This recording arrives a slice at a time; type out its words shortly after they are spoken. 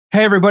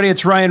Hey, everybody,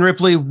 it's Ryan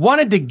Ripley.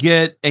 Wanted to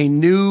get a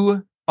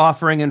new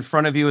offering in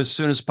front of you as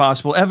soon as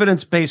possible,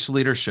 evidence-based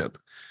leadership.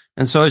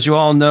 And so, as you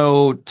all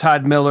know,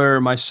 Todd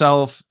Miller,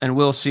 myself, and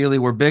Will Seeley,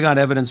 we're big on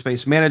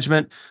evidence-based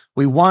management.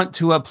 We want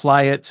to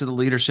apply it to the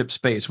leadership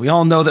space. We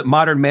all know that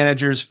modern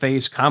managers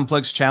face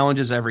complex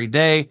challenges every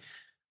day.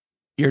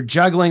 You're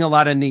juggling a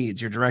lot of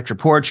needs, your direct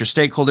reports, your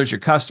stakeholders, your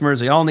customers,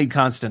 they all need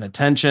constant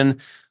attention.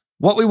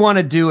 What we want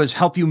to do is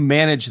help you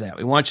manage that.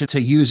 We want you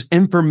to use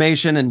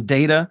information and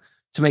data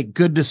to make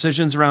good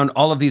decisions around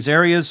all of these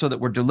areas so that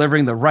we're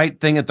delivering the right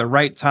thing at the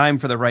right time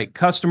for the right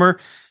customer.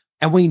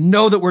 And we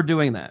know that we're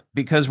doing that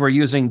because we're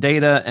using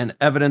data and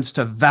evidence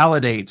to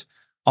validate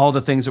all the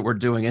things that we're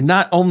doing. And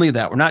not only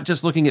that, we're not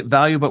just looking at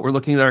value, but we're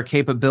looking at our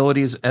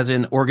capabilities as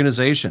an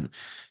organization.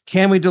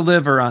 Can we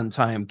deliver on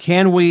time?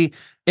 Can we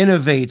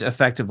innovate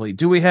effectively?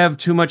 Do we have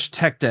too much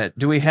tech debt?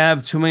 Do we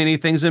have too many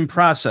things in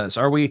process?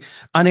 Are we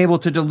unable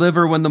to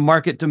deliver when the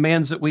market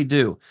demands that we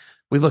do?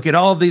 We look at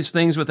all of these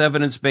things with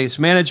evidence-based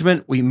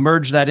management. We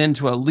merge that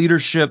into a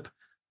leadership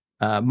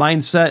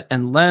mindset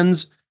and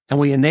lens, and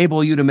we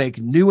enable you to make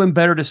new and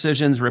better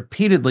decisions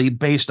repeatedly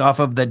based off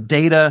of the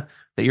data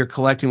that you're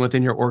collecting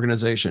within your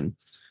organization.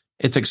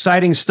 It's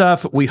exciting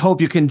stuff. We hope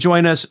you can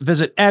join us.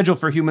 Visit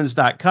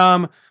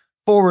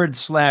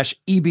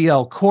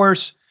agileforhumans.com/EBL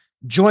course.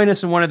 Join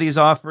us in one of these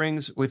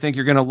offerings. We think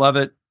you're going to love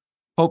it.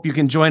 Hope you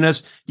can join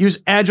us. Use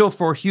Agile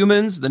for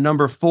Humans, the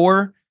number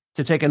 4,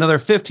 to take another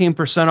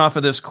 15% off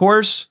of this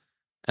course,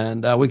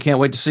 and we can't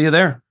wait to see you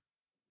there.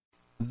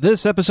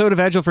 This episode of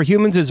Agile for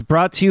Humans is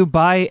brought to you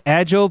by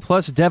Agile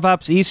plus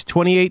DevOps East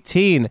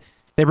 2018.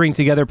 They bring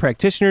together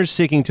practitioners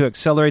seeking to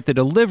accelerate the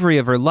delivery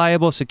of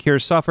reliable, secure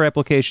software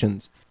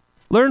applications.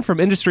 Learn from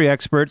industry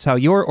experts how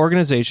your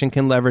organization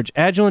can leverage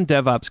Agile and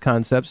DevOps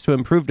concepts to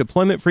improve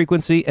deployment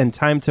frequency and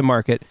time to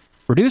market,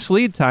 reduce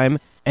lead time,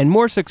 and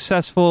more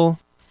successful,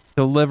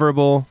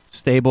 deliverable,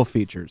 stable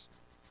features.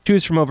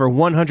 Choose from over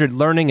 100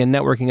 learning and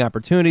networking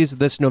opportunities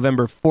this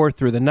November 4th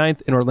through the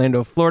 9th in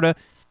Orlando, Florida,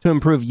 to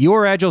improve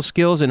your Agile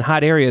skills in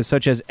hot areas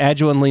such as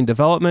Agile and Lean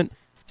development,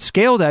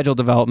 scaled Agile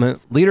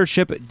development,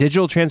 leadership,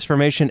 digital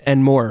transformation,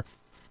 and more.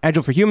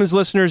 Agile for Humans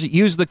listeners,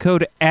 use the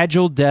code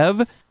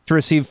AgileDev to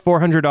receive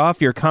 $400 off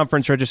your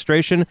conference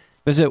registration.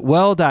 Visit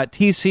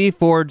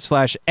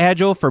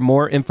well.tc/Agile for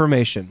more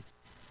information.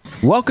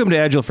 Welcome to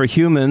Agile for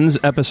Humans,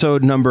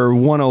 episode number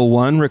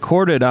 101,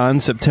 recorded on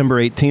September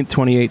 18th,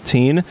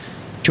 2018.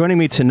 Joining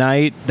me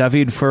tonight,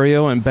 David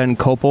Furio and Ben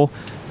Kopel.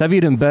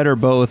 David and Ben are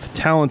both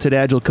talented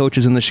Agile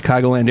coaches in the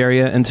Chicagoland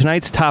area, and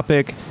tonight's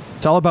topic,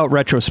 it's all about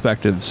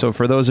Retrospective. So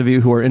for those of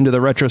you who are into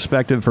the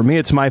Retrospective, for me,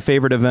 it's my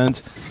favorite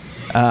event,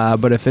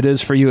 but if it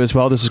is for you as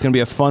well, this is going to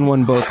be a fun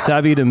one. Both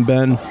David and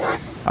Ben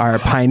are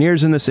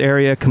pioneers in this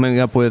area, coming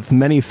up with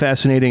many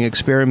fascinating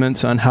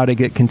experiments on how to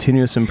get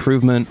continuous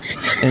improvement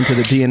into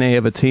the DNA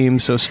of a team.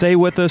 So stay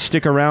with us,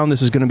 stick around.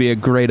 This is going to be a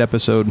great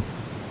episode.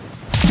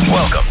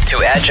 Welcome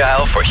to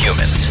Agile for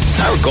Humans.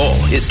 Our goal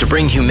is to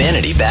bring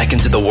humanity back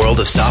into the world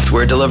of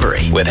software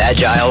delivery with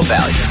agile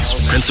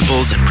values,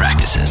 principles, and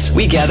practices.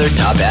 We gather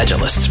top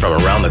Agilists from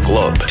around the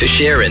globe to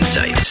share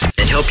insights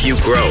and help you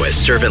grow as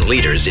servant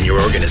leaders in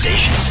your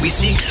organizations. We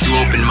seek to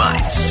open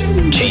minds,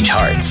 change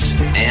hearts,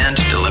 and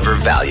deliver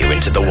value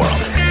into the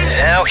world.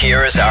 Now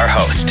here is our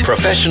host,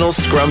 professional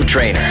Scrum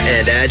trainer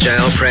and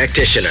Agile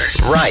practitioner,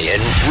 Ryan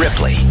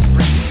Ripley.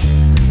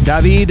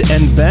 David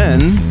and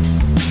Ben,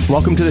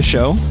 welcome to the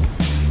show.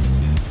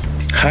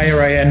 Hi,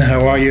 Ryan.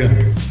 How are you?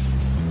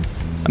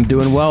 I'm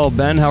doing well.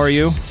 Ben, how are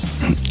you?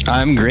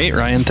 I'm great,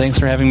 Ryan. Thanks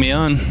for having me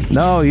on.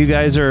 No, you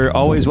guys are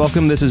always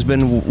welcome. This has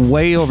been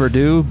way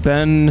overdue.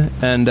 Ben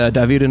and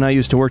David and I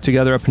used to work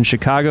together up in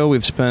Chicago.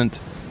 We've spent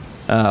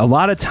a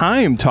lot of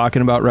time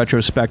talking about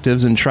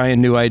retrospectives and trying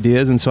new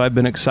ideas, and so I've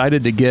been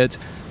excited to get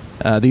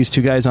these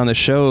two guys on the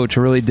show to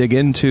really dig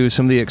into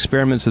some of the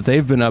experiments that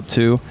they've been up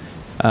to.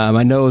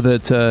 I know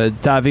that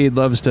David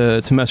loves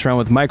to mess around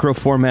with micro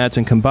formats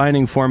and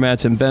combining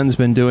formats, and Ben's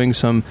been doing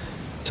some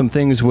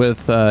things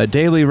with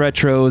daily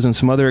retros and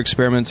some other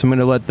experiments. I'm going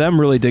to let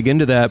them really dig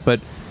into that. But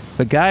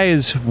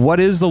guys, what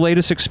is the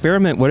latest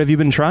experiment? What have you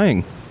been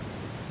trying?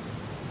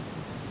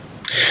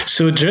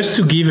 So just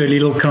to give a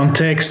little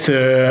context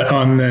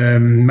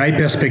on my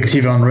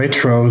perspective on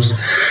retros,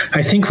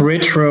 I think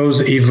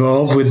retros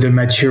evolve with the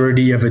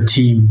maturity of a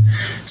team.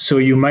 So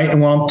you might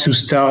want to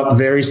start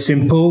very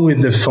simple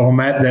with the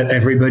format that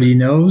everybody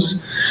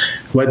knows,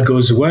 what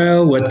goes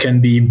well, what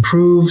can be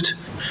improved,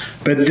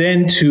 but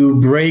then to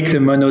break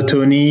the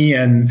monotony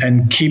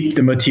and keep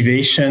the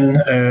motivation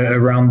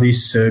around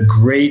this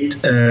great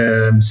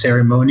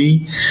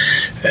ceremony,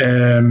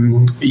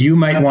 you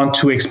might want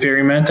to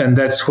experiment, and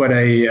that's what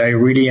I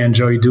really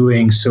enjoy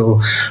doing.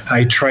 So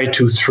I try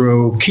to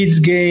throw kids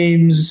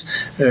games.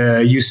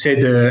 You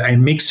said I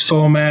mix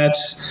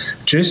formats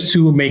just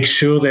to make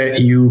sure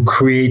that you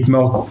create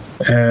more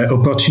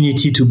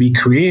opportunity to be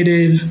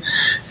creative,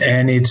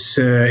 and it's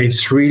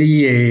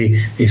really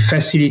a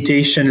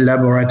facilitation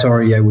laboratory,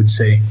 I would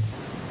say.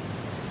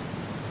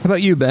 How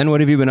about you, Ben?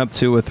 What have you been up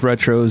to with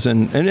retros?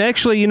 And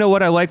actually, you know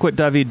what? I like what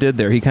David did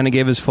there. He kind of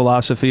gave his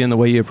philosophy and the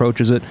way he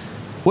approaches it.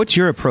 What's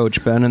your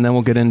approach, Ben? And then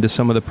we'll get into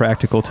some of the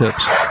practical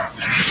tips.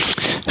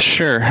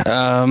 Sure.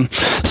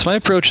 So my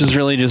approach is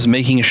really just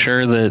making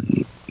sure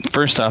that,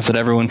 first off, that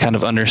everyone kind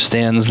of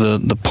understands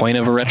the point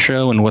of a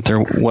retro and what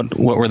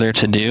we're there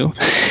to do.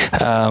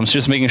 So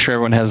just making sure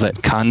everyone has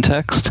that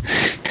context.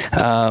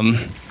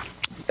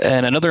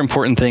 And another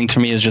important thing to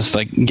me is just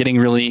like getting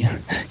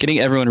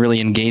everyone really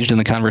engaged in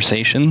the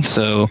conversation.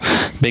 So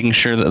making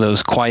sure that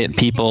those quiet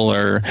people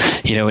are,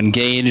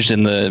 engaged,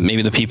 and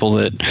maybe the people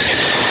that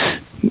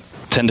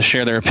tend to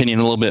share their opinion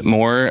a little bit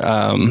more,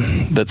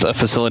 that's a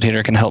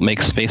facilitator can help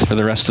make space for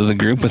the rest of the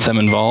group with them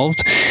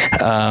involved.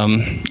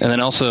 And then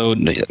also,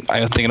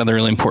 I think another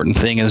really important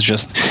thing is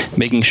just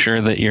making sure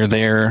that you're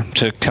there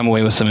to come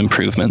away with some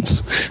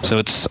improvements. So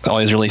it's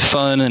always really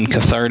fun and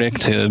cathartic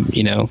to,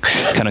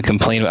 kind of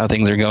complain about how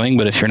things are going.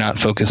 But if you're not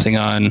focusing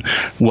on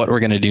what we're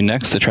going to do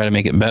next to try to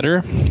make it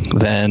better,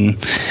 then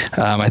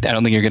I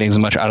don't think you're getting as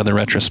much out of the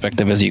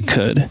retrospective as you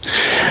could.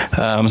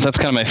 So that's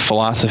kind of my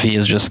philosophy,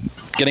 is just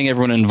getting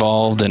everyone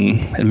involved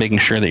and making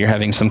sure that you're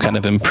having some kind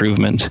of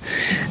improvement.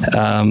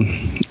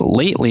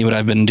 Lately, what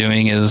I've been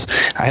doing is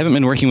I haven't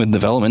been working with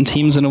development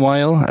teams in a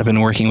while. I've been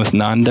working with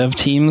non-dev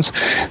teams.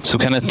 So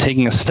kind of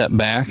taking a step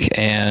back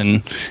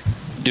and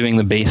doing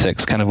the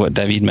basics, kind of what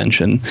David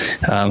mentioned.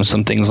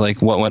 Some things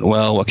like what went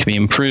well, what can be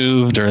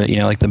improved, or,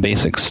 like the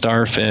basic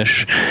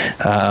starfish,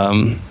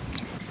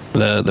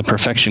 the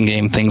perfection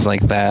game, things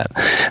like that.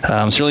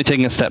 So really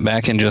taking a step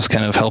back and just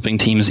kind of helping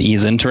teams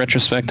ease into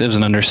retrospectives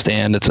and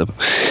understand it's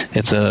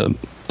a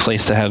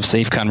place to have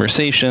safe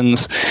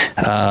conversations,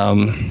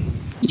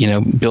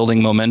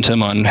 building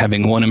momentum on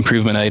having one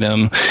improvement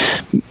item,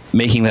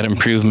 making that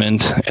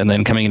improvement, and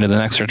then coming into the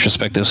next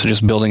retrospective. So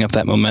just building up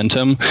that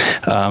momentum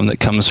that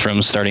comes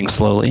from starting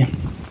slowly.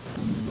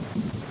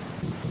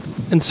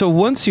 And so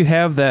once you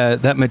have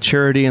that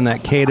maturity and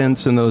that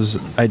cadence and those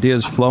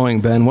ideas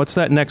flowing, Ben, what's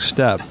that next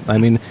step? I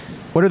mean,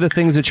 what are the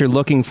things that you're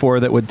looking for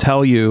that would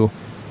tell you,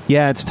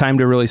 yeah, it's time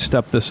to really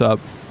step this up?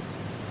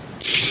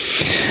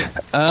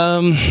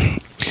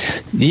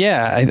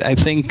 Yeah, I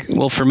think,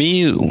 well, for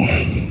me,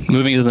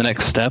 moving to the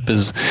next step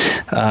is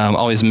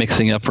always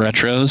mixing up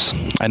retros.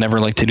 I never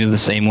like to do the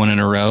same one in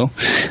a row,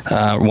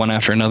 one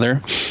after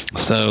another.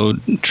 So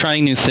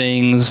trying new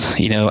things,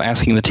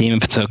 asking the team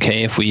if it's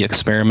okay if we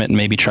experiment and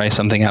maybe try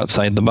something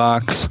outside the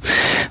box.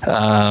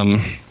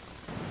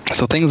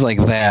 So things like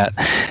that.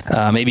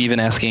 Maybe even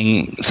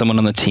asking someone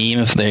on the team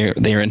if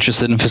they're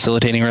interested in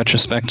facilitating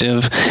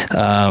retrospective.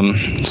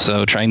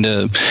 So trying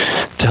to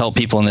help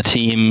people on the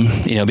team,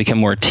 become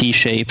more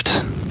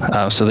T-shaped,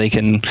 so they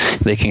can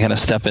kind of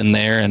step in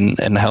there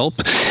and help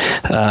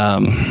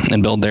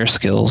and build their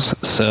skills.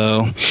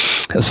 So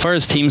as far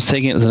as teams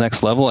taking it to the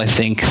next level, I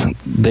think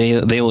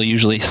they will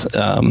usually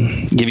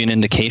give you an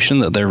indication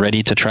that they're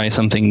ready to try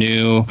something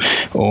new,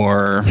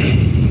 or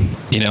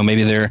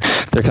maybe they're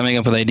coming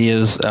up with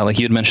ideas. Like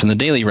you had mentioned the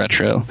daily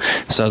retro.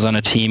 So I was on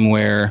a team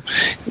where,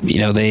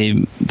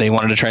 they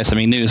wanted to try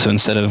something new. So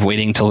instead of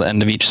waiting till the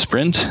end of each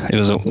sprint, it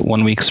was a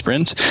 1 week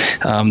sprint.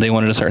 They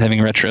wanted to start having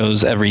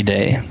retros every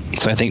day.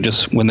 So I think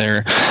just when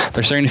they're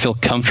starting to feel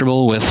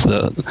comfortable with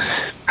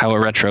how a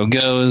retro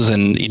goes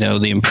and,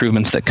 the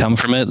improvements that come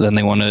from it, then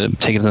they want to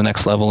take it to the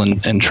next level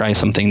and try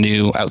something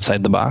new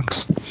outside the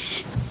box.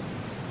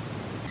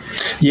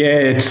 Yeah,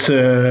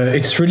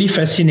 it's really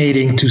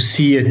fascinating to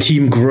see a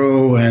team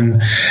grow,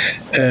 and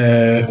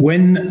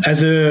when,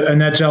 as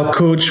an agile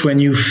coach, when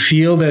you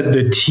feel that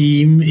the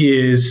team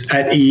is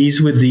at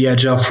ease with the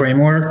agile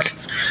framework,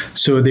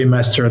 so they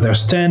master their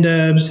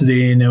stand-ups,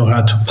 they know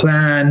how to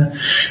plan,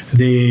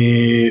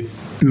 they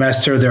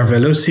master their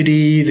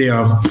velocity, they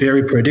are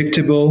very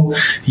predictable,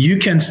 you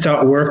can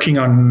start working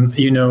on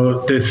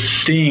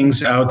the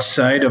things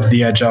outside of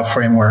the agile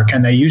framework.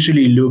 And I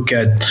usually look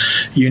at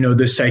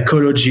the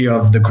psychology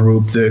of the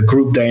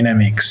group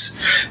dynamics.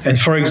 And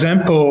for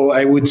example,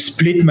 I would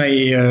split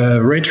my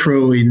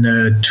retro in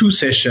 2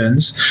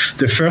 sessions.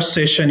 The first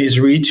session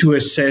is really to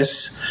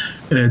assess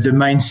the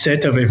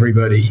mindset of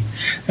everybody.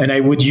 And I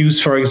would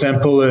use, for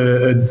example,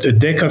 a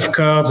deck of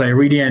cards I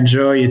really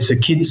enjoy. It's a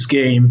kid's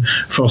game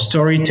for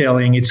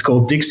storytelling. It's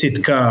called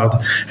Dixit Card.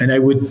 And I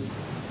would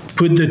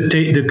put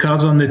the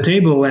cards on the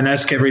table and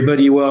ask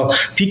everybody, well,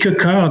 pick a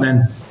card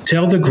and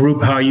tell the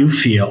group how you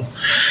feel.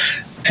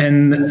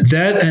 And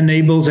that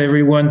enables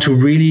everyone to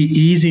really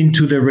ease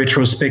into the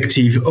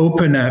retrospective,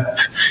 open up,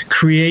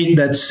 create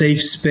that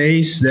safe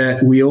space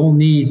that we all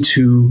need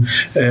to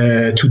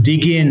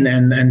dig in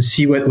and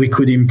see what we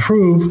could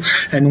improve.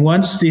 And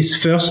once this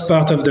first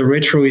part of the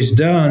retro is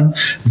done,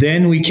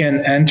 then we can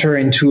enter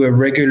into a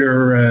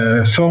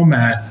regular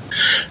format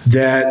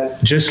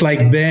that, just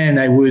like Ben,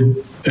 I would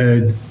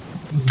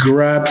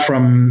grab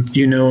from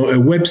a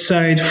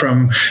website,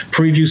 from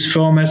previous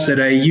formats that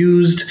I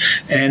used,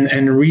 and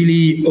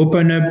really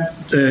open up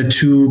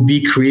to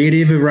be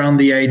creative around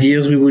the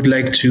ideas we would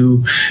like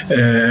to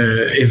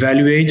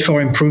evaluate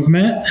for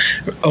improvement,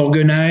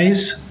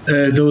 organize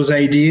those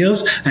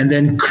ideas, and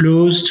then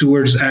close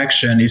towards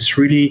action. It's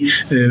really,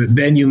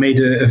 Ben, you made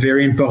a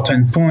very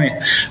important point.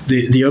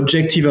 The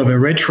objective of a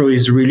retro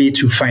is really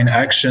to find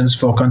actions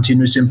for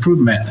continuous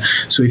improvement.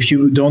 So if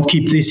you don't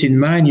keep this in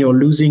mind, you're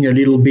losing a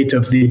little bit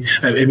of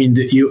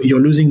you're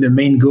losing the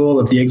main goal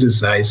of the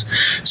exercise.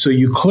 So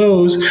you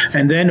close,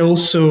 and then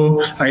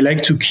also I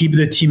like to keep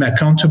the team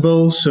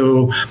accountable.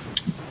 So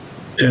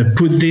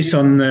put this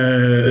on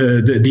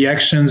the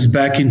actions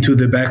back into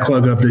the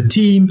backlog of the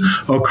team,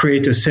 or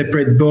create a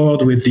separate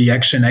board with the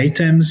action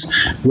items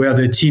where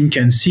the team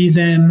can see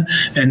them.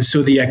 And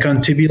so the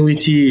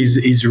accountability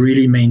is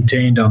really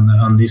maintained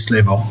on this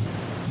level.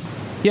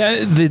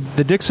 Yeah,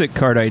 the Dixit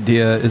card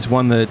idea is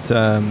one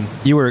that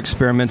you were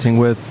experimenting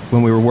with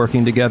when we were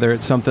working together.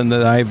 It's something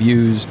that I've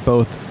used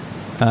both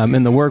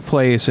in the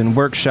workplace and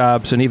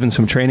workshops and even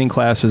some training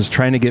classes,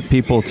 trying to get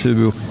people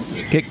to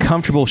get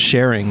comfortable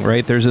sharing,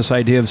 right? There's this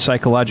idea of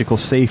psychological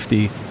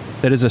safety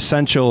that is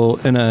essential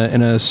in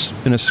a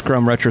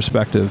Scrum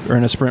retrospective or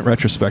in a sprint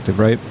retrospective,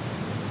 right?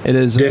 It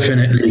is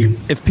definitely.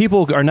 If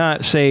people are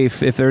not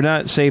safe, if they're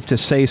not safe to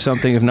say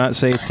something, if not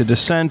safe to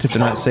dissent, if they're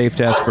not safe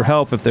to ask for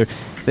help, if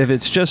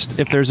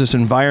there's this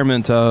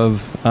environment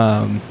of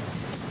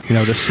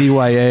the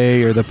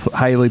CYA or the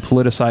highly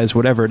politicized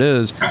whatever it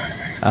is,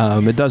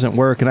 it doesn't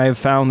work. And I have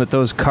found that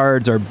those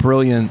cards are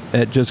brilliant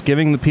at just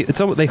giving the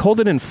people. They hold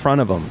it in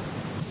front of them,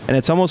 and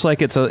it's almost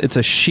like it's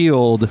a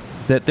shield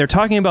that they're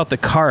talking about the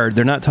card.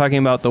 They're not talking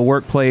about the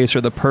workplace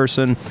or the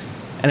person.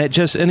 And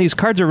these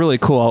cards are really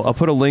cool. I'll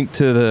put a link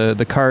to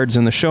the cards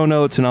in the show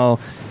notes, and I'll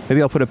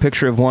put a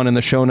picture of one in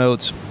the show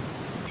notes.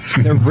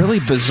 They're really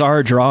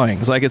bizarre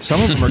drawings. Like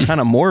some of them are kind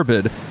of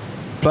morbid,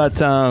 but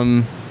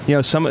someone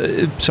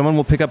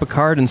will pick up a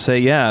card and say,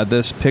 "Yeah,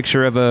 this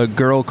picture of a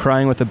girl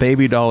crying with a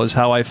baby doll is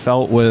how I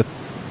felt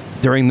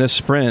during this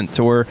sprint."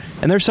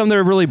 And there's some that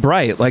are really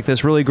bright, like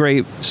this really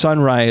great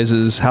sunrise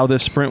is how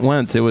this sprint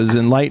went. It was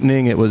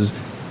enlightening. It was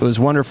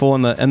wonderful,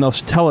 and they'll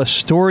tell a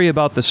story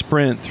about the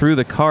sprint through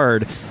the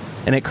card,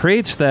 and it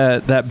creates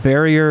that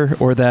barrier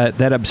or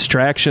that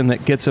abstraction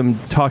that gets them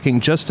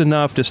talking just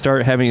enough to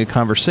start having a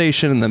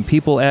conversation, and then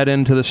people add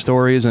into the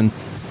stories. And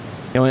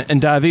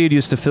David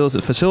used to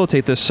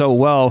facilitate this so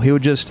well. He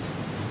would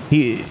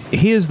he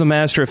is the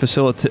master of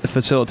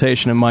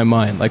facilitation in my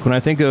mind. Like when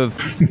I think of,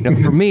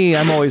 for me,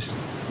 I'm always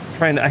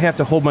I have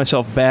to hold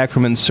myself back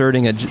from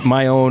inserting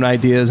my own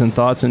ideas and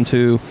thoughts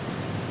into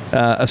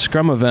a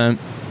Scrum event.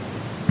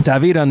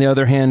 David, on the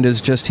other hand,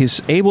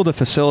 he's able to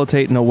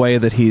facilitate in a way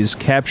that he's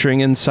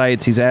capturing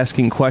insights, he's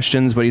asking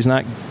questions, but he's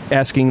not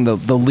asking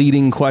the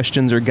leading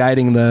questions or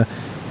guiding the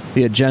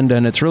agenda,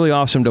 and it's really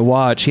awesome to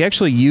watch. He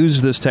actually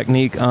used this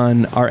technique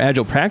on our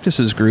Agile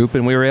Practices group,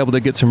 and we were able to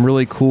get some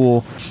really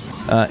cool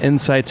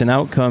insights and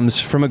outcomes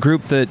from a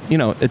group that,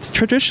 it's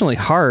traditionally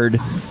hard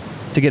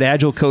to get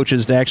Agile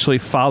coaches to actually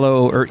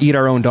follow or eat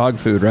our own dog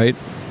food, right?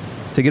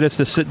 To get us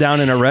to sit down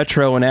in a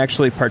retro and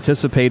actually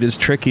participate is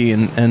tricky,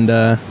 and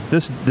the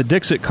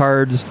Dixit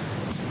cards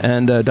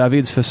and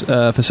David's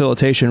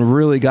facilitation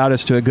really got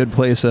us to a good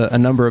place a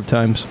number of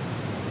times.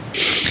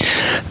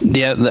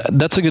 Yeah,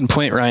 that's a good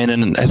point, Ryan.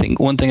 And I think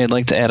one thing I'd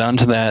like to add on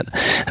to that,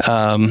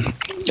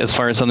 as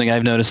far as something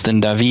I've noticed in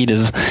David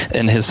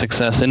and his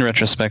success in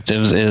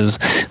retrospectives, is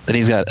that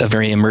he's got a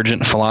very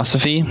emergent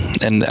philosophy.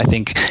 And I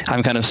think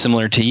I'm kind of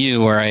similar to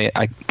you, where I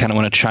kind of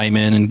want to chime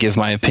in and give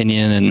my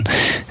opinion and,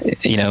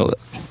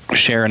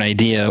 share an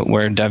idea,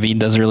 where David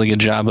does a really good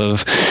job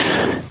of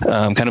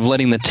kind of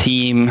letting the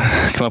team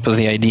come up with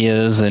the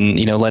ideas and,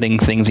 letting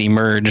things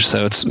emerge.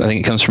 So I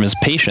think it comes from his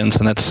patience,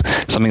 and that's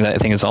something that I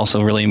think is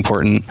also really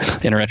important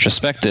in a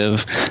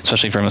retrospective,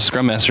 especially from a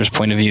Scrum Master's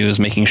point of view, is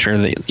making sure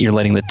that you're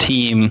letting the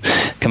team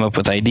come up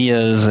with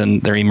ideas and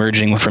they're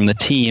emerging from the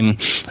team,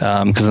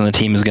 because then the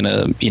team is going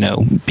to,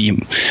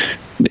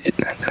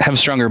 have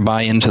stronger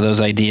buy-in to those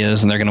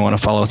ideas, and they're going to want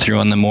to follow through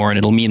on them more, and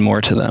it'll mean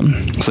more to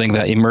them. So I think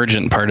that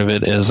emergent part of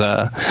it is,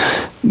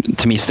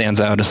 to me,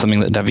 stands out as something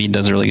that David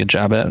does a really good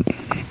job at.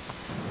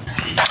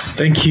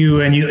 Thank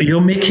you. And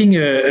you're making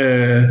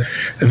a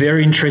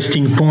very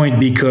interesting point,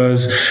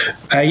 because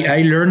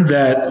I learned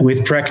that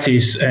with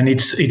practice, and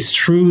it's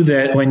true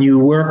that when you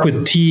work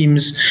with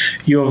teams,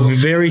 you're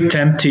very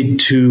tempted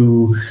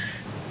to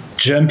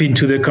jump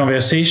into the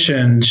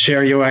conversation,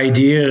 share your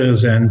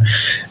ideas, and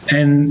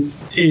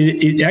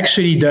it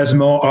actually does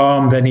more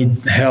harm than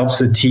it helps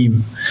the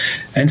team.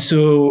 And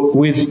so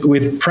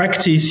with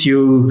practice,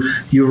 you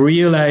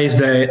realize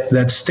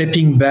that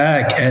stepping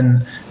back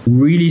and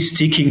really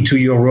sticking to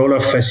your role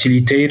of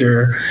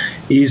facilitator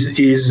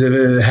is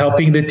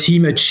helping the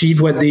team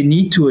achieve what they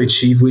need to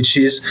achieve, which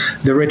is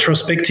the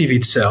retrospective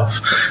itself.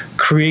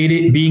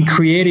 Being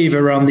creative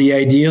around the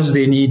ideas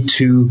they need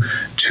to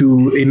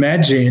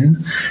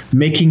imagine,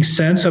 making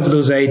sense of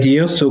those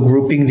ideas, so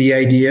grouping the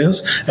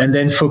ideas, and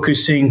then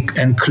focusing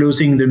and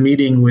closing the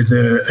meeting with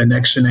an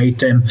action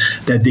item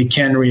that they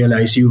can realize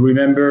exercise. You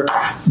remember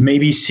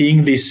maybe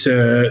seeing this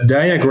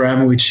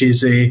diagram, which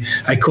is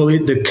I call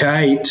it the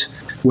kite,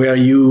 where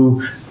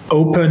you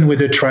open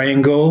with a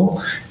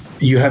triangle,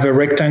 you have a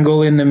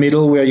rectangle in the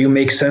middle where you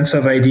make sense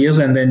of ideas,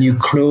 and then you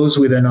close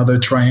with another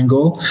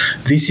triangle.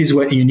 This is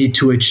what you need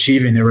to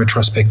achieve in a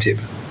retrospective.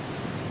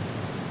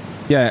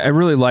 Yeah, I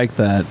really like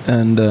that.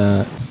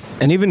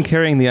 And even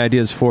carrying the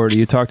ideas forward,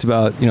 you talked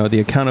about, the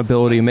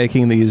accountability,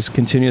 making these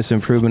continuous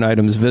improvement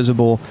items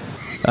visible.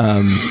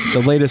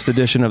 The latest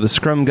edition of the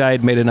Scrum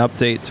Guide made an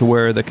update to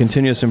where the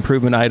continuous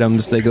improvement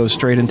items, they go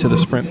straight into the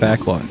sprint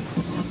backlog.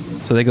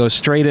 So they go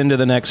straight into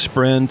the next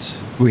sprint.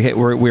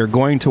 We're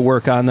going to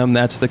work on them.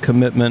 That's the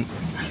commitment.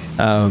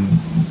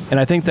 And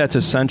I think that's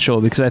essential,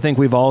 because I think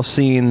we've all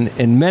seen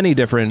in many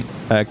different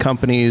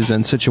companies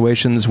and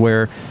situations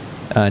where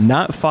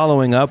not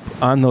following up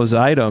on those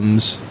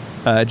items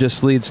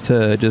just leads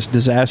to just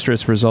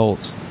disastrous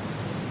results.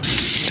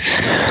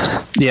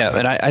 Yeah,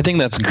 and I think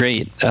that's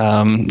great.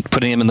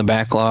 Putting them in the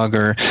backlog,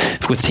 or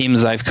with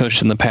teams I've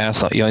coached in the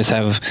past, you always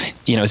have,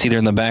 it's either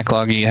in the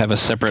backlog or you have a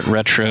separate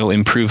retro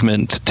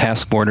improvement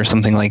task board or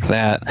something like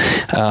that.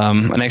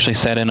 And I actually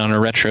sat in on a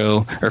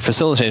retro or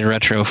facilitated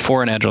retro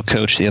for an Agile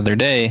coach the other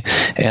day,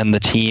 and the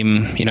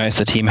team, I asked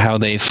the team how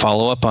they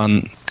follow up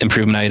on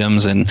improvement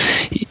items, and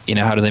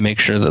how do they make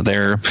sure that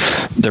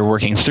they're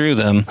working through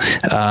them,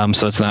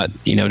 so it's not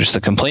just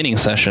a complaining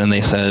session. And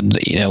they said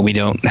we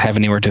don't have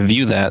anywhere to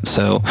view that.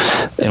 So,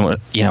 and what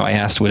I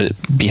asked, would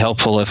it be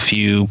helpful if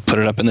you put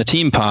it up in the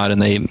team pod?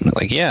 And they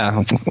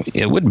yeah,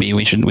 it would be.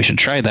 We should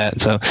try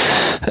that. So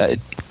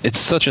it's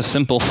such a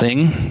simple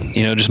thing,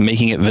 just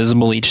making it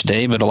visible each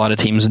day, but a lot of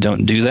teams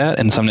don't do that,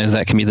 and sometimes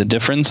that can be the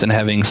difference in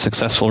having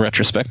successful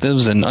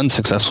retrospectives and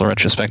unsuccessful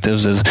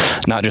retrospectives. Is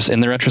not just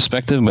in the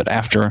retrospective, but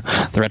after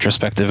the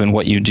retrospective, and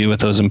what you do with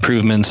those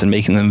improvements and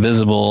making them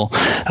visible,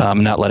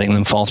 not letting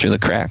them fall through the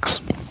cracks.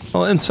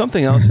 Well, and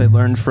something else I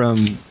learned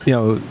from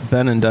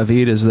Ben and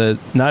David is that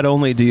not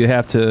only do you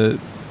have to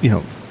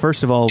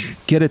first of all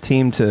get a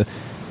team to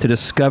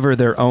discover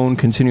their own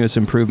continuous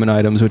improvement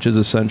items, which is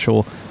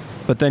essential,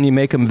 but then you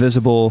make them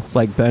visible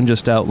like Ben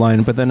just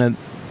outlined. But then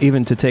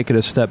even to take it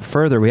a step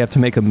further, we have to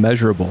make them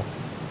measurable.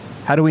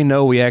 How do we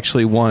know we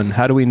actually won?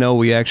 How do we know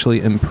we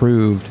actually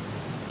improved?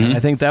 I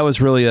think that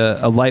was really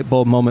a light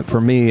bulb moment for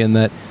me, in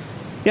that,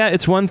 yeah,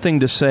 it's one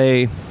thing to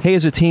say, hey,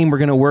 as a team, we're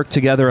going to work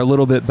together a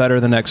little bit better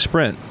the next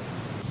sprint.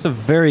 It's a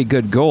very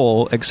good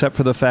goal, except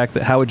for the fact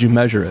that how would you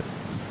measure it?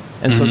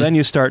 And so then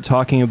you start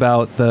talking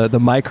about the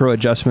micro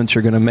adjustments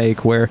you're going to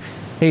make, where,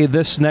 hey,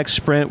 this next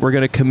sprint, we're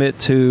going to commit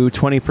to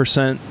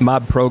 20%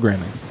 mob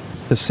programming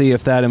to see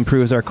if that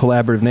improves our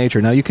collaborative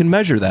nature. Now, you can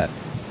measure that.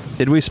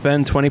 Did we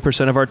spend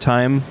 20% of our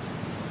time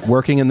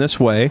working in this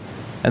way?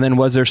 And then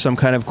was there some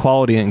kind of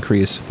quality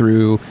increase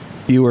through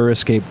fewer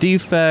escape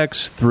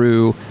defects,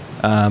 through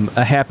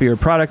a happier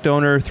product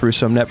owner, through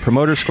some net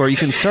promoter score? You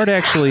can start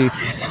actually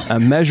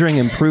measuring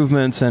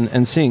improvements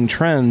and seeing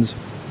trends,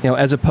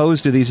 as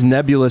opposed to these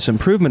nebulous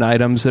improvement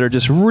items that are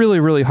just really,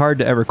 really hard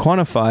to ever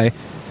quantify.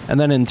 And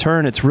then in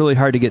turn, it's really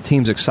hard to get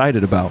teams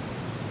excited about.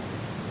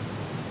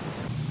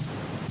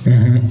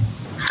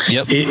 Mm-hmm.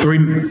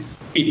 Yep.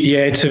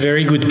 Yeah, it's a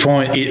very good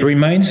point. It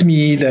reminds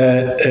me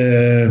that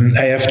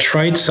I have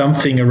tried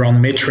something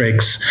around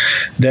metrics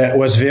that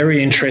was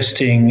very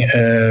interesting.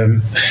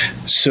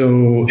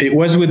 So it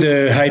was with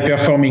a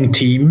high-performing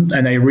team,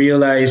 and I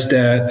realized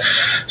that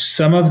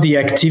some of the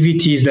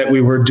activities that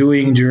we were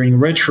doing during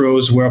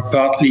retros were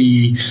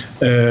partly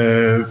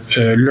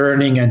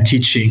learning and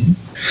teaching.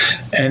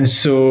 And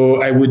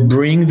so I would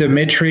bring the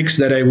metrics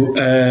that I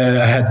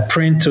had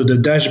printed, the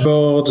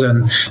dashboards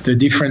and the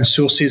different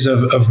sources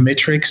of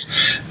metrics.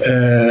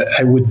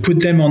 I would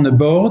put them on the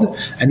board,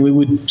 and we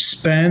would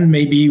spend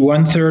maybe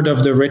 1/3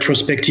 of the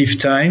retrospective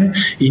time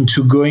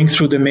into going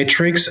through the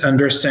metrics,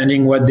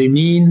 understanding what they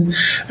mean,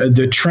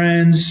 the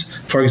trends.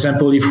 For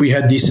example, if we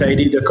had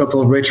decided a couple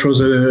of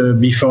retros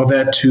before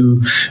that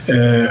to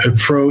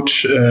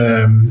approach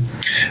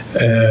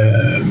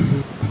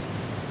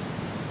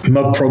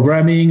mob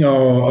programming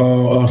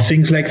or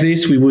things like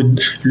this, we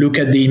would look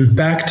at the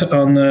impact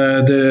on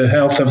the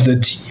health of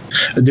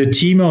the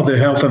team or the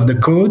health of the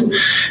code,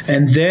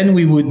 and then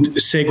we would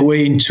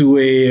segue into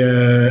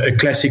a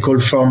classical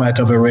format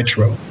of a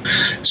retro.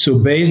 So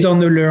based on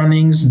the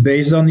learnings,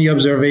 based on the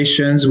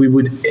observations, we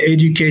would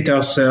educate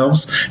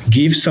ourselves,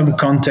 give some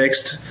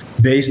context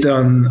based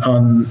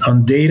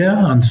on data,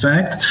 on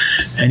fact,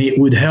 and it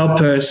would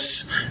help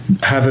us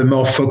have a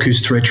more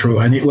focused retro,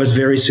 and it was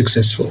very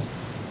successful.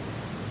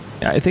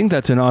 I think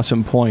that's an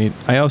awesome point.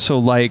 I also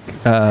like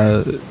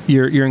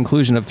your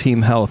inclusion of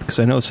team health, because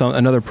I know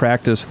another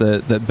practice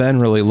that Ben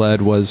really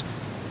led was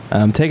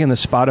taking the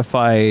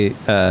Spotify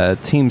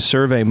team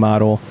survey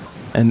model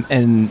and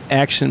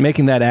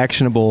making that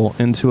actionable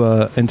into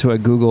a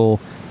Google.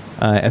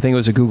 I think it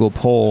was a Google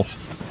poll,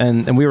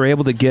 and we were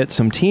able to get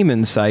some team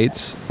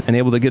insights and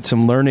able to get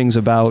some learnings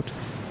about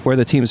where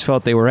the teams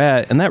felt they were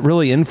at, and that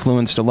really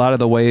influenced a lot of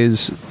the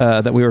ways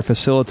that we were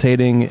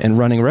facilitating and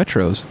running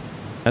retros.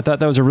 I thought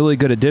that was a really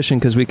good addition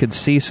because we could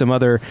see some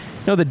other,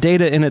 the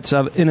data in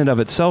and of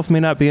itself may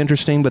not be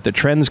interesting, but the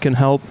trends can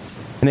help.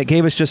 And it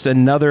gave us just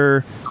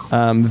another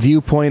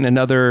viewpoint,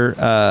 another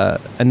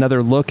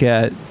look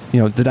at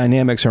the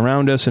dynamics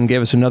around us, and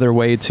gave us another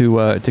way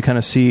to kind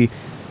of see,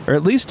 or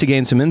at least to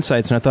gain some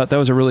insights. And I thought that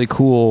was a really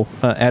cool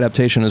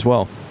adaptation as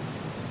well.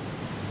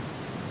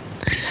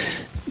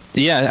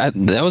 Yeah,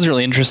 that was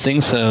really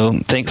interesting. So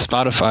thanks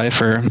Spotify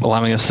for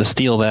allowing us to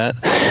steal that.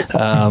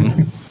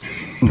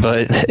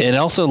 But it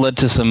also led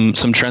to some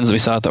trends that we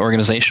saw at the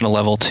organizational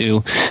level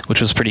too,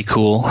 which was pretty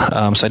cool.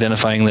 So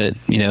identifying that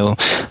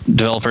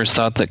developers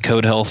thought that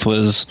code health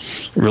was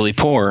really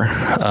poor.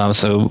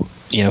 So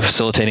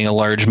facilitating a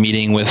large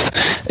meeting with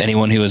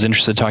anyone who was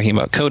interested, talking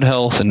about code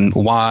health and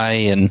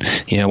why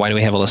why do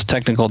we have all this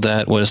technical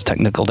debt? What does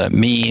technical debt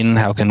mean?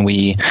 How can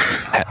we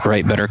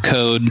write better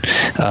code?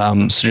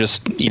 So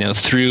just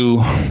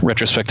through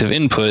retrospective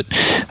input,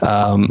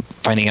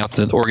 finding out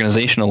the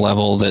organizational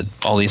level that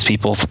all these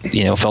people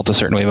felt a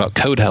certain way about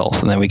code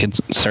health, and then we could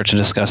start to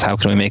discuss how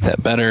can we make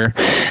that better.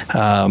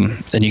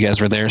 And you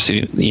guys were there, so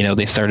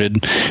they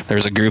started. There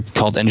was a group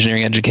called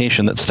Engineering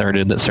Education that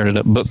started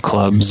up book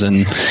clubs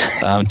and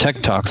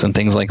tech talks and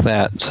things like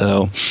that.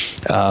 So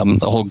a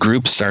whole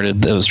group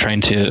started that was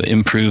trying to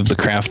improve the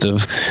craft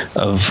of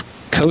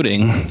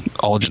coding,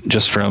 all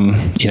just from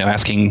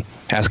asking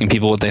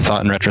people what they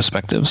thought in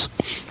retrospectives.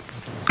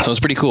 So it was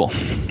pretty cool.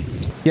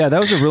 Yeah,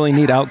 that was a really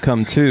neat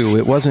outcome too.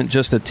 It wasn't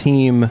just a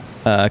team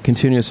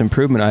continuous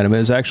improvement item. It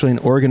was actually an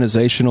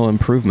organizational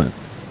improvement,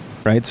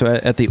 right? So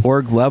at the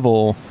org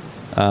level,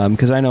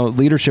 because I know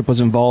leadership was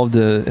involved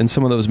in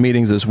some of those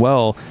meetings as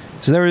well.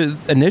 So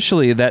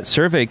initially that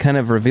survey kind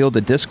of revealed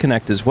a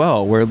disconnect as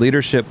well, where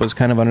leadership was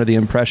kind of under the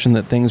impression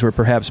that things were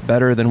perhaps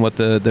better than what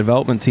the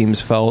development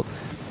teams felt.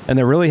 And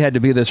there really had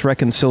to be this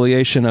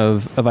reconciliation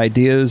of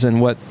ideas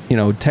and what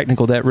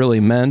technical debt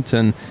really meant.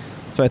 And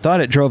so I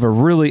thought it drove a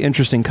really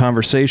interesting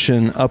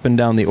conversation up and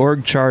down the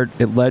org chart.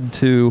 It led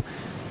to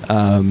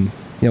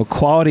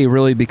quality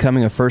really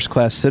becoming a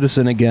first-class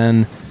citizen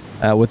again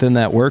within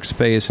that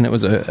workspace, and it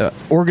was a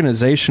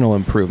organizational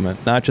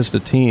improvement, not just a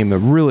team. A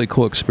really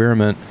cool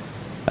experiment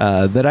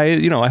that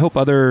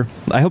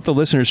I hope the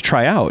listeners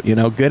try out.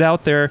 Get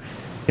out there,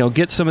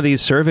 get some of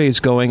these surveys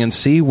going and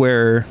see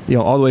where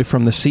all the way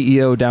from the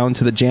CEO down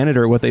to the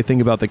janitor what they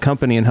think about the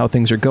company and how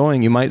things are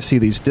going. You might see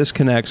these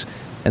disconnects,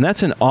 and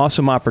that's an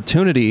awesome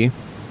opportunity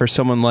for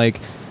someone like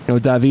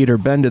David or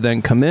Ben to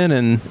then come in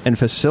and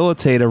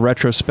facilitate a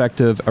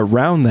retrospective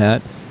around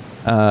that.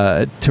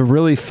 To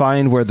really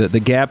find where the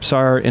gaps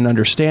are in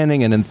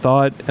understanding and in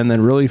thought, and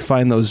then really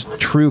find those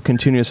true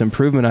continuous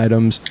improvement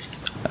items,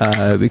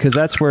 because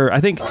that's where I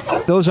think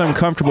those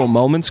uncomfortable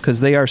moments, because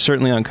they are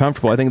certainly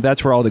uncomfortable, I think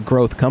that's where all the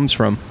growth comes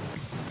from.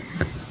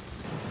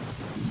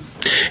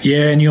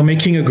 Yeah, and you're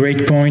making a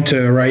great point,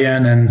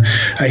 Ryan, and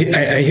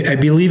I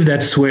believe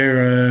that's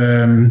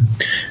where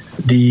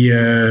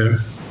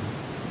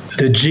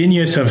the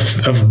genius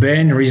of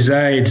Ben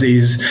resides,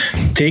 is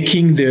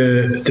taking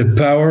the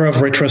power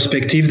of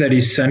retrospective that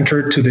is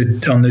centered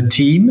on the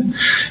team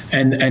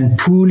and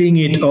pulling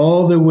it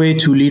all the way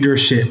to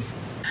leadership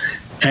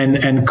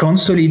and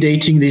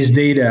consolidating this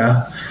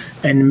data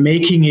and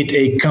making it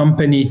a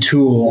company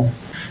tool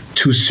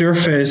to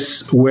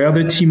surface where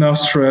the team are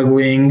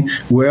struggling,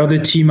 where the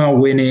team are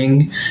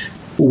winning.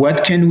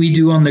 What can we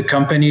do on the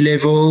company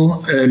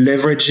level,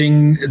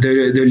 leveraging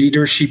the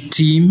leadership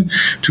team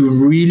to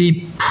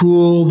really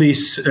pull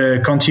this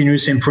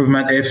continuous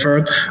improvement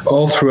effort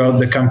all throughout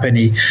the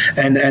company?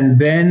 And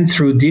Ben,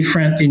 through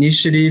different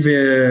initiatives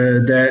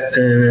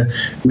that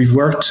we've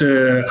worked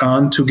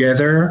on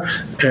together,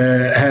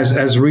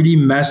 has really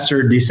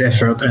mastered this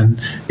effort, and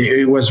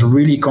it was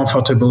really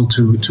comfortable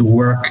to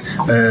work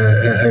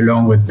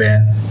along with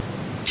Ben.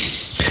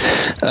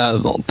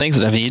 Well, thanks,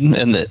 David.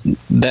 And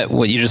that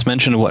what you just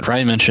mentioned, what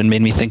Ryan mentioned,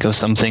 made me think of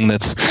something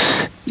that's,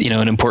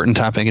 an important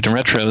topic in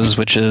retros,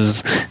 which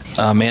is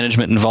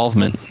management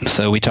involvement.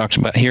 So we talked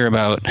about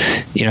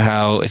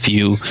how if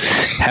you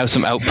have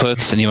some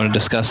outputs and you want to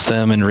discuss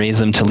them and raise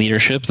them to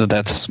leadership,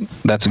 that's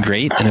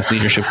great. And if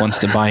leadership wants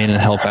to buy in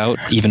and help out,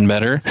 even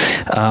better.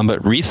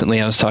 But recently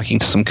I was talking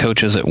to some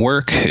coaches at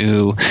work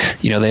who,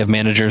 they have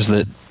managers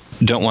that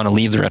don't want to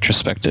leave the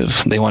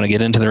retrospective. They want to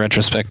get into the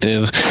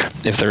retrospective.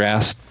 If they're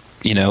asked,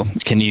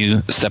 can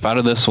you step out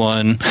of this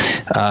one?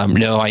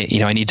 No, I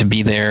need to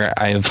be there.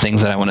 I have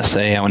things that I want to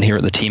say. I want to hear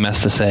what the team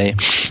has to say.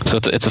 So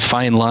it's a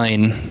fine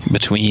line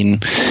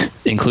between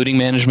including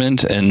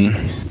management and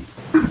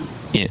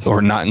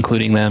or not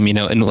including them,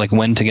 and like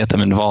when to get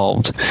them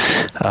involved.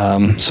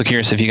 So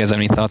curious if you guys have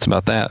any thoughts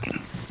about that.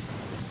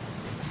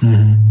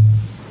 Mm-hmm.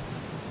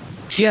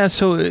 Yeah,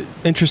 so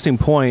interesting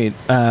point.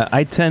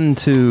 I tend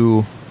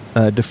to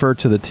defer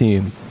to the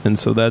team, and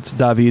so that's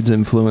David's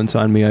influence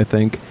on me, I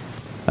think.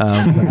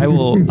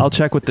 But I'll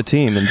check with the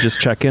team and just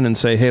check in and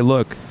say, hey,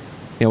 look,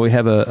 we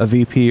have a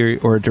VP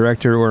or a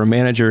director or a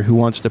manager who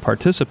wants to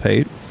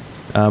participate.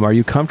 Are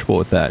you comfortable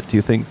with that? Do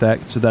you think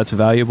that's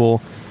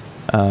valuable?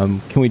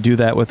 Can we do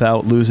that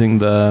without losing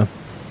the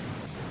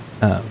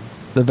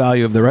the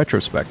value of the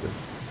retrospective.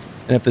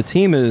 And if the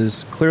team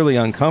is clearly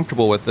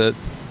uncomfortable with it,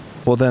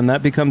 well, then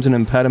that becomes an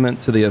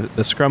impediment to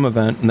the Scrum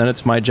event, and then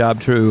it's my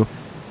job to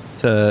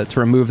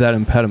remove that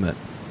impediment,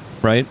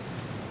 right?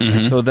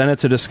 Mm-hmm. So then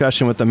it's a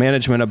discussion with the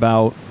management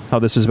about how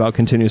this is about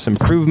continuous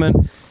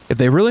improvement. If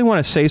they really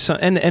want to say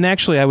something, and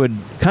actually I would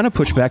kind of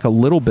push back a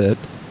little bit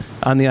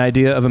on the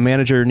idea of a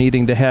manager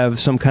needing to have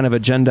some kind of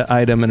agenda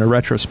item in a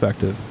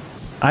retrospective.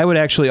 I would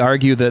actually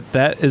argue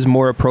that is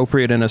more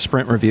appropriate in a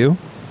sprint review,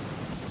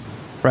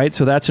 right?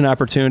 So that's an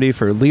opportunity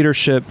for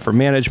leadership, for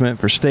management,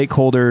 for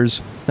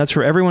stakeholders. That's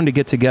for everyone to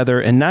get together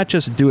and not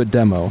just do a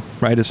demo,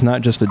 right? It's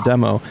not just a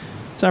demo.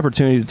 It's an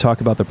opportunity to talk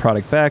about the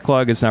product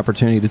backlog. It's an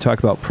opportunity to talk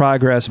about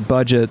progress,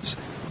 budgets,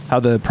 how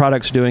the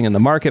product's doing in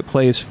the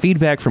marketplace,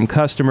 feedback from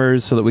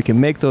customers so that we can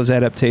make those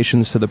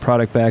adaptations to the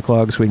product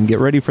backlog so we can get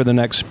ready for the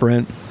next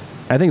sprint.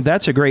 I think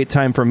that's a great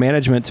time for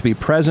management to be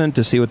present,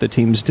 to see what the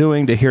team's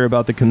doing, to hear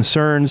about the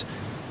concerns,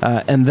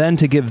 and then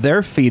to give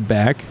their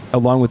feedback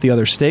along with the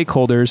other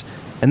stakeholders.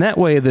 And that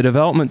way, the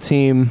development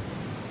team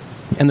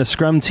and the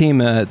Scrum team,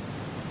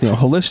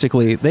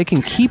 holistically, they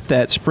can keep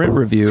that sprint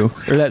review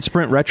or that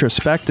sprint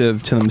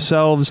retrospective to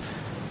themselves.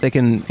 They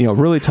can,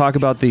 really talk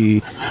about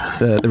the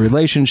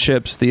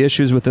relationships, the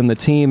issues within the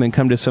team, and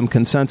come to some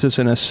consensus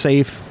in a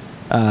safe,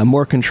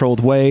 more controlled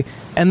way.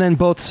 And then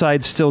both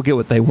sides still get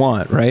what they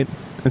want, right?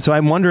 And so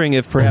I'm wondering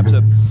if perhaps a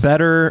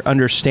better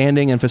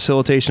understanding and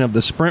facilitation of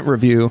the sprint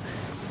review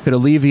could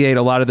alleviate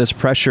a lot of this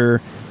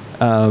pressure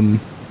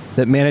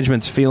that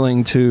management's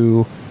feeling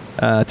to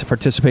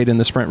participate in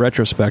the sprint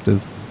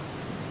retrospective.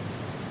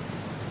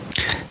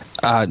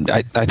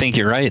 I think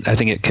you're right. I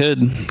think it could,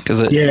 because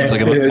it seems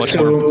like a much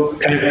more...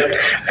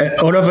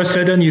 all of a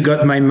sudden you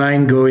got my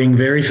mind going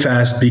very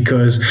fast,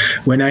 because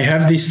when I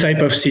have this type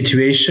of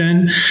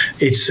situation,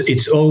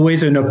 it's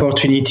always an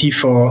opportunity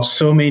for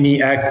so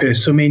many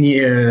action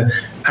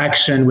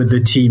with the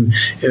team.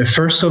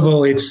 First of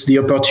all, it's the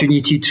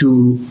opportunity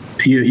to,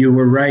 you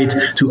were right,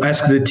 to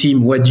ask the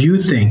team, what do you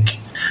think?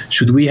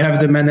 Should we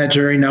have the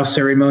manager in our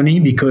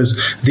ceremony? Because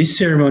this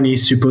ceremony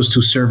is supposed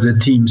to serve the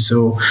team.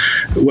 So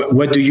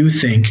what do you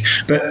think?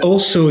 But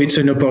also it's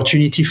an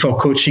opportunity for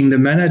coaching the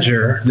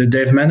manager, the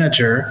dev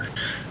manager,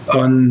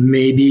 on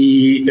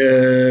maybe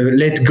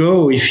let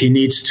go if he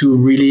needs to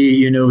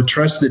really,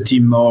 trust the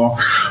team more,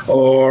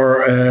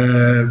 or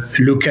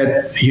look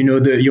at,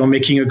 you're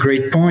making a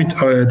great point.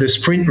 The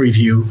sprint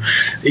review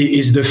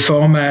is the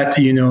format,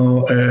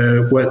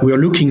 what we're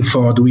looking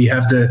for. Do we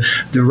have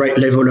the right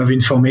level of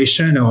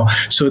information? Or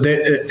so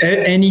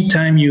that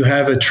anytime you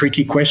have a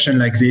tricky question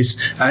like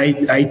this,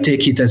 I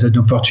take it as an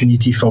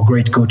opportunity for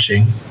great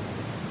coaching.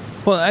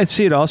 Well, I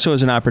see it also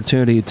as an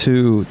opportunity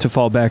to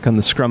fall back on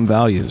the Scrum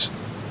values.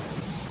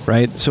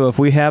 Right? So if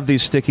we have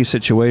these sticky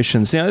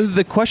situations,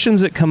 the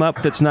questions that come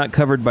up that's not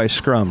covered by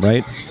Scrum,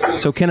 right?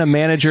 So can a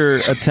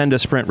manager attend a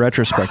sprint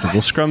retrospective?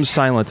 Well, Scrum's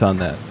silent on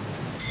that,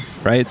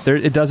 right?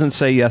 It doesn't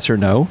say yes or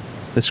no.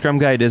 The Scrum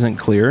guide isn't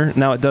clear.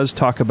 Now, it does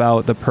talk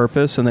about the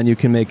purpose, and then you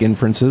can make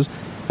inferences.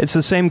 It's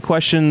the same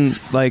question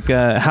like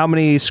how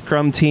many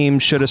Scrum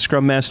teams should a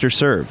Scrum Master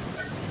serve?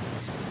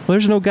 Well,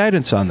 there's no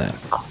guidance on that,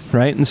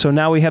 right? And so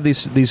now we have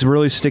these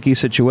really sticky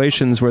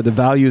situations where the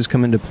values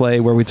come into play,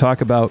 where we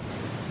talk about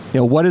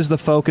what is the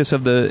focus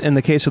of in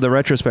the case of the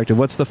retrospective,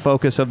 what's the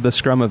focus of the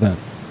Scrum event?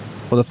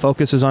 Well, the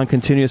focus is on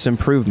continuous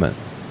improvement.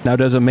 Now,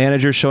 does a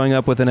manager showing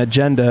up with an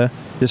agenda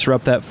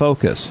disrupt that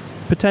focus?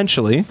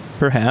 Potentially,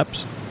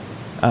 perhaps.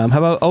 How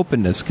about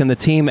openness? Can the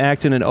team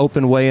act in an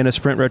open way in a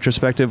sprint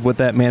retrospective with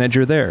that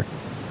manager there?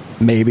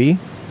 Maybe,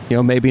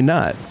 maybe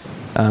not.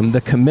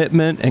 The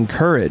commitment and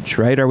courage,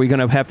 right? Are we going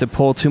to have to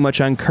pull too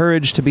much on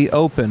courage to be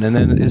open? And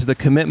then is the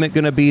commitment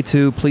going to be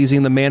to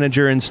pleasing the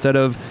manager instead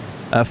of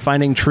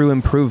finding true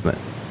improvement,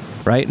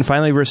 right? And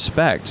finally,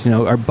 respect.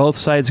 Are both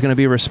sides going to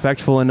be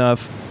respectful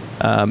enough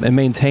and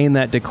maintain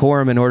that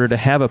decorum in order to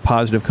have a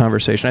positive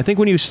conversation? I think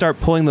when you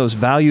start pulling those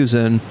values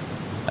in,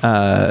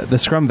 the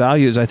Scrum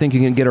values, I think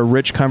you can get a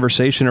rich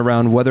conversation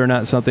around whether or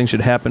not something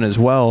should happen as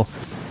well.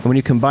 And when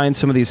you combine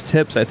some of these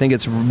tips, I think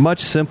it's much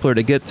simpler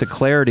to get to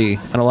clarity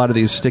on a lot of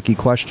these sticky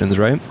questions,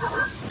 right?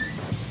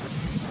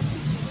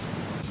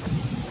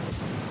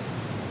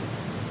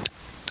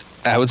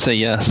 I would say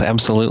yes,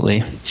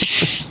 absolutely.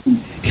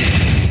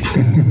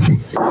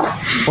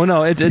 Well,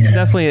 no, it's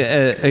definitely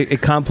a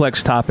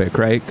complex topic,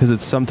 right? Because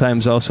it's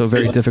sometimes also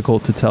very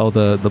difficult to tell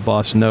the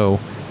boss no.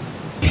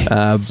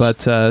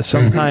 But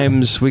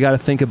sometimes we got to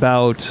think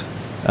about,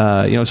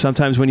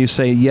 sometimes when you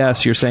say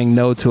yes, you're saying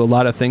no to a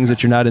lot of things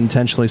that you're not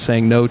intentionally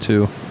saying no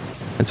to.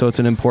 And so it's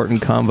an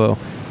important combo.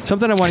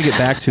 Something I want to get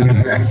back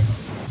to.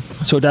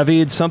 So,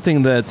 David,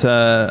 something that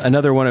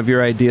another one of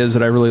your ideas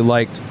that I really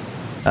liked,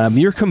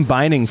 you're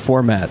combining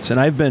formats, and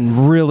I've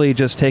been really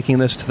just taking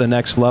this to the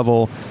next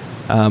level.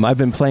 I've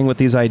been playing with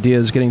these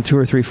ideas, getting 2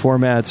 or 3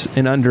 formats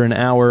in under an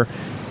hour,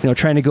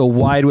 trying to go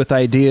wide with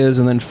ideas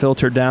and then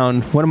filter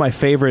down. One of my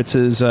favorites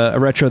is a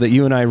retro that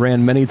you and I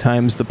ran many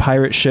times, the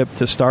pirate ship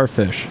to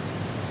starfish.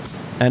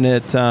 And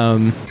it,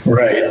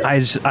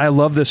 right. I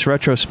love this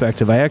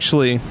retrospective. I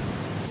actually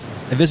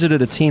I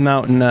visited a team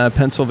out in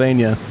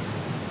Pennsylvania,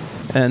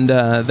 and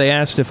they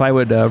asked if I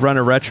would run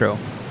a retro,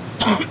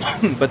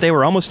 but they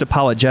were almost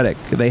apologetic.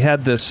 They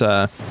had this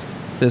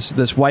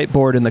this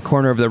whiteboard in the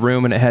corner of the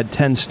room, and it had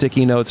 10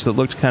 sticky notes that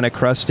looked kind of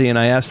crusty, and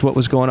I asked what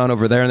was going on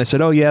over there, and they said,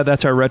 oh yeah,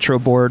 that's our retro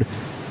board.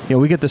 You know,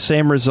 we get the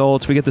same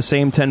results, we get the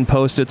same 10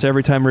 post-its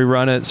every time we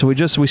run it, so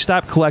we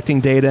stopped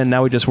collecting data, and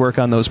now we just work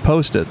on those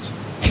post-its.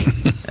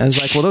 And I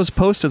was like, well, those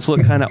post-its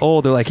look kind of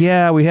old. They're like,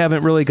 yeah, we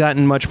haven't really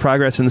gotten much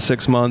progress in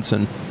 6 months.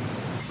 And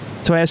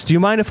so I asked, do you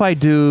mind if I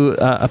do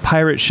a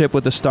pirate ship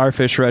with the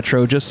Starfish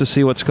retro just to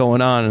see what's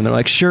going on? And they're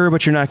like, sure,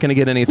 but you're not going to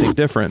get anything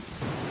different.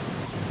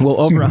 Well,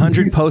 over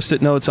 100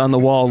 Post-it notes on the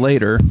wall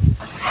later,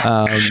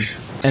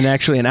 and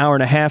actually an hour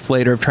and a half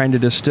later of trying to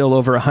distill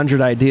over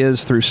 100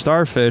 ideas through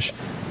Starfish,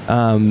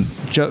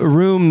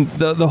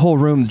 the whole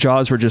room,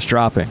 jaws were just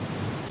dropping.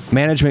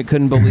 Management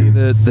couldn't believe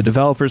it. The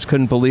developers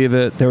couldn't believe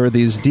it. There were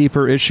these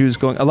deeper issues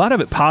going, a lot of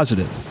it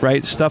positive,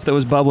 right? Stuff that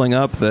was bubbling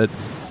up that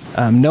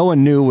no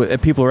one knew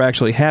what people were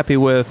actually happy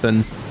with.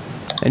 And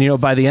you know,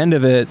 by the end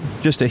of it,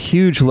 just a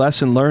huge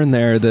lesson learned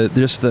there, that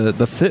just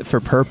the fit for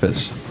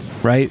purpose,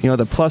 right? You know,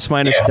 the plus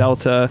minus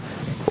delta,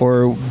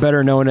 or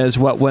better known as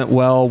what went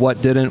well,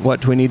 what didn't,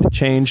 what do we need to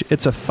change.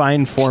 It's a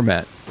fine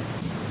format.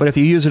 But if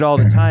you use it all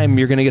the time,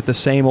 you're going to get the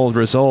same old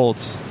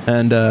results.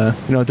 And,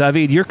 you know,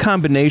 David, your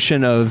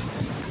combination of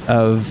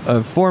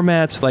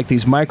formats, like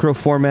these micro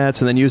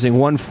formats, and then using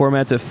one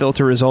format to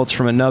filter results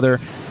from another,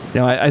 you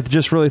know, I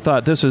just really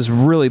thought this was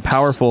really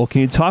powerful.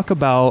 Can you talk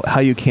about how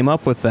you came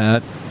up with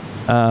that,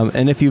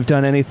 and if you've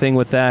done anything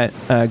with that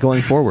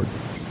going forward?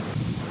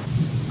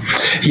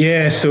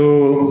 Yeah,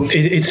 so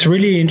it's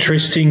really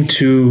interesting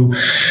to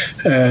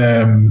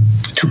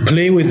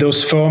play with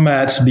those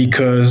formats,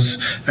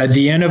 because at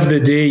the end of the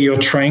day, you're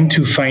trying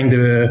to find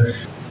the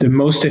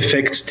most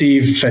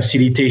effective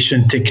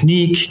facilitation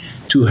technique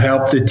to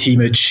help the team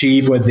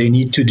achieve what they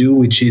need to do,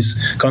 which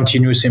is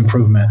continuous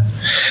improvement.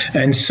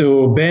 And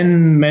so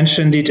Ben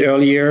mentioned it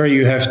earlier,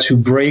 you have to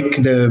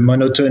break the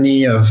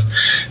monotony of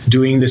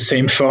doing the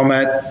same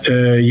format,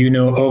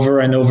 over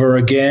and over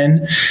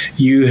again.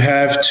 You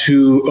have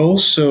to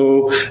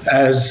also,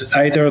 as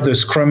either the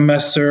Scrum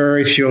Master,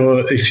 if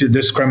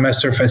the Scrum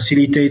Master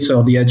facilitates,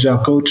 or the Agile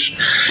coach,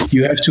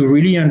 you have to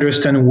really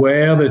understand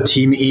where the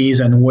team is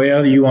and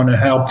where you want to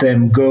help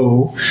them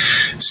go.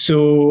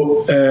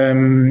 So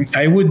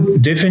I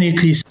would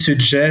definitely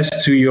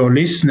suggest to our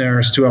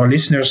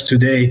listeners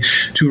today,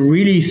 to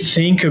really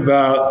think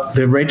about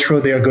the retro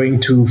they're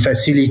going to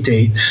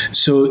facilitate.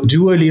 So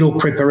do a little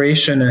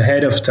preparation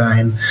ahead of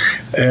time.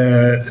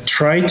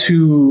 Try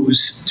to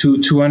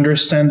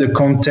understand the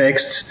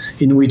context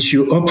in which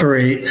you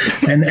operate,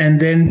 and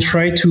then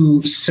try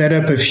to set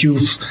up a few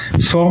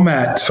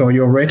format for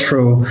your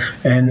retro,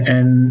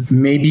 and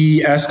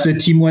maybe ask the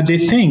team what they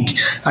think.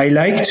 I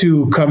like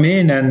to come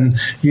in and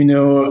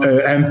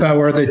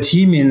empower the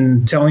team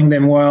in telling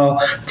them, well,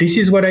 this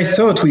is what I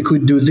thought, we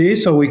could do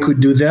this or we could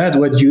do that,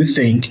 what do you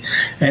think?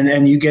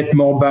 And you get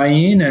more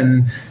buy-in,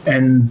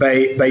 and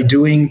by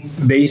doing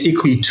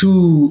basically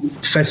two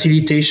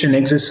facilitation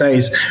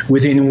exercise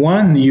within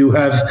one, you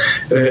have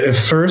a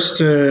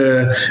first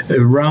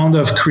round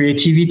of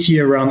creativity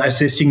around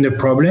assessing the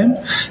problem,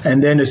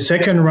 and then a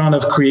second round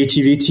of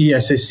creativity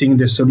assessing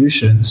the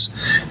solutions.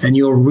 And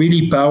you're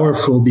really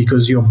powerful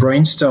because your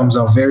brainstorms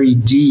are very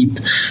deep,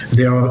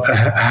 they are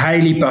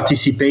highly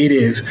participative,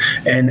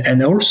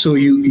 and also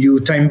you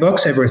time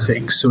box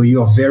everything, so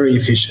you're very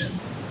efficient.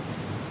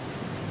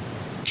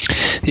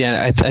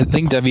 Yeah, I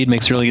think David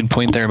makes a really good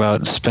point there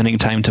about spending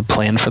time to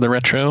plan for the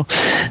retro.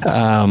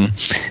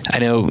 I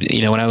know,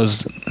 when I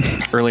was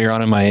earlier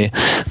on in my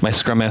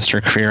Scrum Master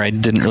career, I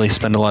didn't really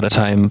spend a lot of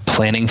time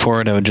planning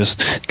for it. I would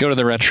just go to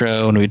the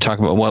retro and we'd talk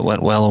about what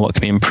went well and what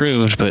could be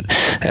improved. But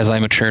as I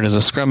matured as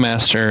a Scrum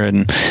Master,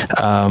 and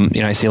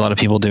I see a lot of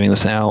people doing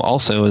this now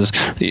also, is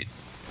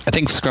I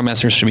think Scrum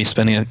Masters should be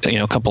spending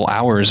a couple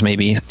hours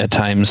maybe at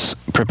times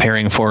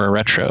preparing for a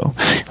retro.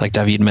 Like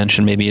David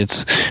mentioned, maybe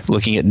it's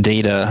looking at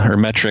data or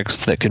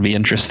metrics that could be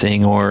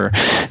interesting, or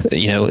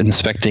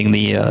inspecting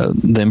the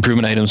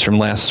improvement items from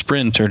last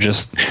sprint, or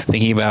just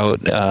thinking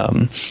about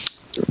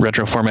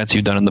retro formats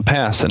you've done in the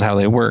past and how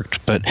they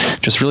worked. But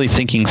just really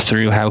thinking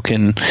through how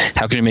can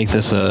you make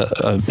this an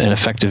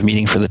effective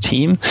meeting for the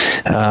team,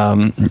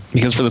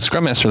 because for the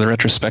Scrum Master, the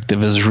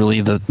retrospective is really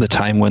the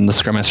time when the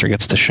Scrum Master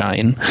gets to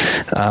shine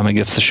and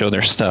gets to show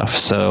their stuff.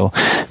 So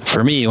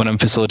for me, when I'm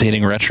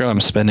facilitating retro, I'm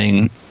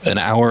spending an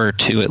hour or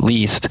two at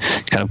least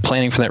kind of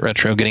planning for that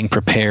retro, getting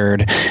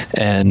prepared,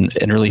 and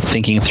really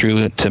thinking through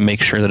it to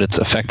make sure that it's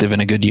effective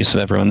and a good use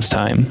of everyone's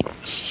time.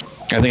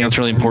 I think that's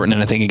really important,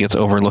 and I think it gets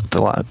overlooked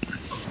a lot.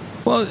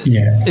 Well,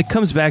 It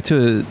comes back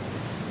to,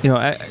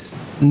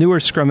 newer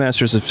Scrum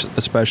Masters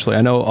especially.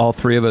 I know all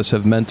three of us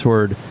have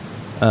mentored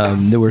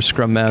newer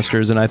Scrum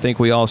Masters, and I think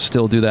we all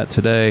still do that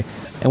today.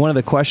 And one of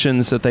the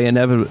questions that they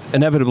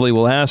inevitably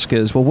will ask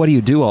is, well, what do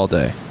you do all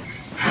day?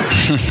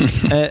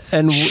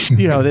 and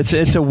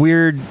it's a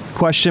weird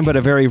question, but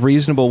a very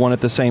reasonable one at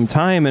the same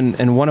time.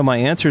 And one of my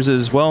answers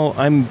is, well,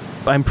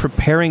 I'm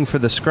preparing for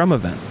the Scrum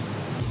event.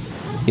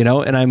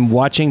 and I'm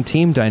watching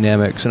team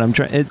dynamics, and I'm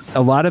trying.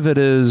 A lot of it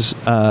is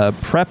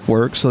prep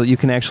work, so that you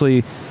can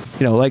actually,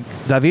 like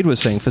David was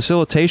saying,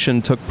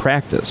 facilitation took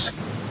practice,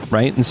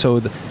 right? And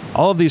so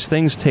all of these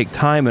things take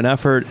time and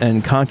effort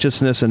and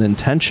consciousness and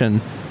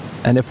intention.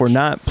 And if we're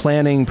not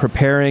planning,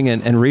 preparing,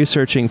 and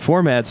researching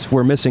formats,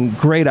 we're missing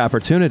great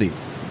opportunities.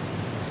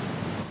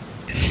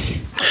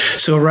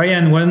 So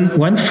Ryan,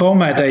 one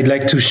format I'd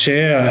like to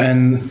share,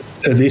 and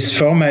this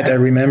format, I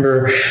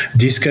remember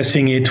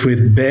discussing it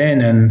with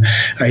Ben, and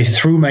I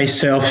threw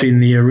myself in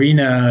the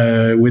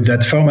arena with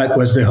that format,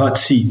 was the hot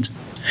seat.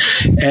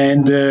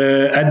 And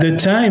at the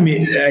time,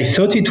 I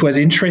thought it was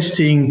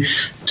interesting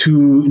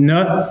to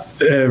not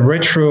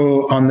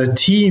retro on the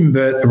team,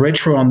 but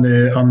retro on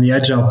the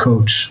agile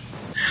coach.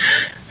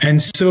 And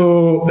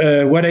so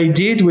what I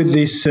did with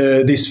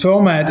this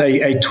format,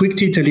 I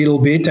tweaked it a little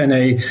bit, and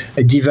I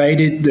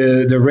divided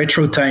the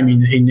retro time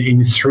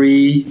in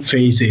 3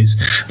 phases.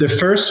 The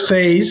first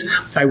phase,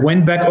 I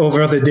went back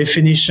over the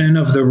definition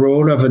of the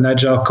role of an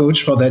agile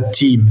coach for that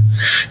team.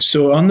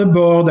 So on the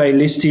board, I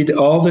listed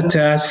all the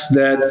tasks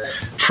that,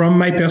 from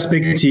my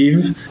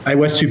perspective, I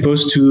was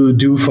supposed to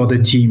do for the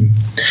team.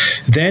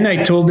 Then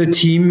I told the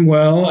team,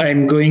 well,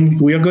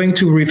 we are going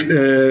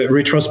to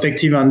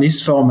retrospective on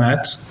this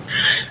format.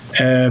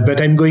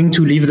 But I'm going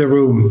to leave the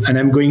room, and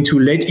I'm going to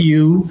let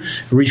you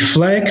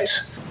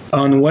reflect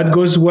on what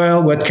goes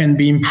well, what can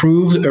be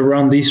improved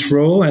around this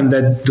role and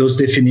those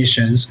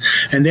definitions.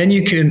 And then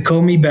you can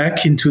call me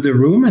back into the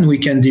room and we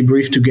can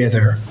debrief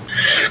together.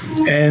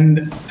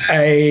 And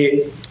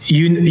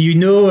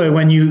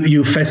when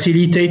you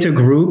facilitate a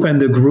group and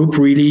the group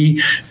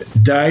really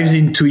dives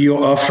into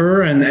your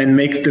offer and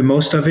makes the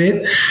most of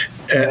it,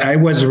 I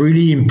was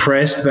really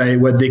impressed by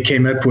what they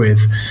came up with.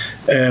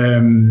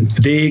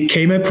 They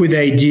came up with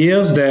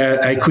ideas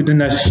that I couldn't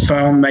have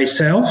found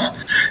myself,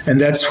 and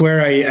that's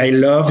where I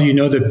love,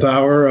 the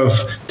power of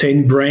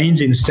 10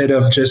 brains instead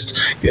of just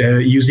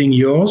using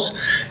yours.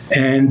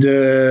 And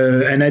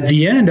at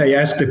the end, I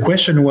asked the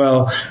question,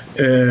 well,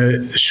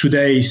 should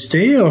I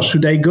stay or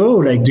should I go?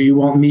 Like, do you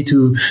want me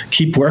to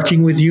keep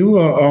working with you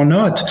or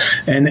not?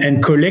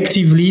 And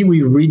collectively,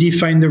 we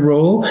redefined the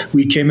role.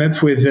 We came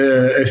up with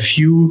a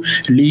few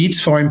leads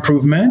for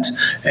improvement.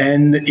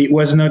 And it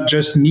was not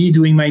just me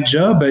doing my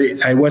job,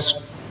 but I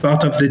was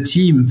part of the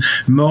team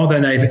more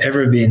than I've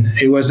ever been.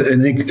 It was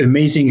an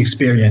amazing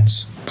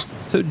experience.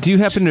 So do you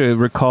happen to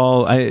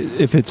recall,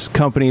 if it's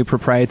company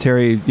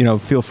proprietary,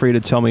 feel free to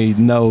tell me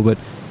no, but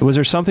was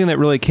there something that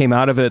really came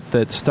out of it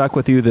that stuck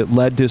with you that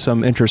led to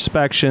some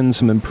introspection,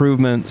 some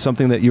improvement,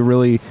 something that you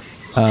really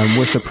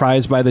were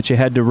surprised by that you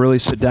had to really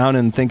sit down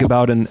and think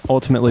about and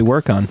ultimately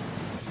work on?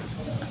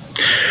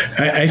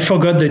 I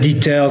forgot the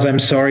details. I'm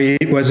sorry.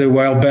 It was a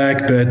while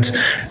back, but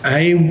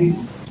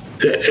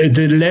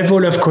the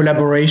level of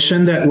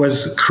collaboration that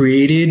was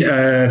created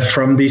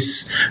from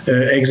this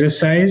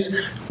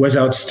exercise was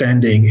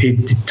outstanding.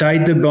 It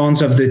tied the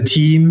bonds of the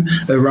team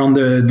around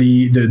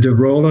the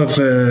role of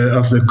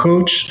the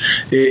coach.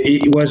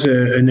 It was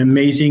an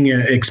amazing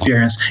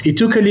experience. It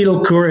took a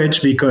little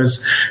courage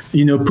because,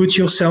 put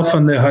yourself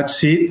on the hot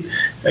seat.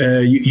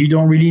 You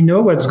don't really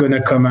know what's going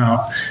to come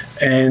out,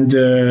 and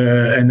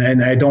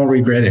I don't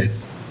regret it.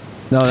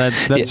 No,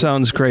 that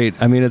sounds great.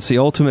 I mean, it's the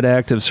ultimate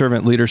act of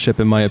servant leadership,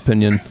 in my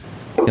opinion.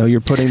 You're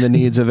putting the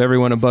needs of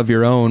everyone above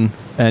your own,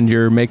 and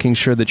you're making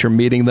sure that you're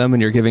meeting them,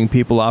 and you're giving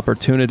people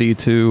opportunity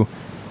to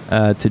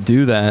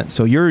do that.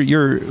 So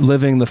you're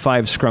living the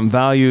 5 Scrum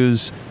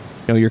values.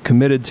 You're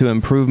committed to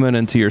improvement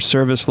and to your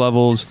service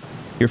levels.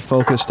 You're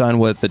focused on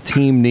what the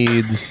team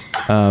needs.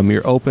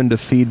 You're open to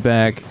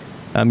feedback.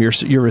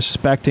 You're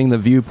respecting the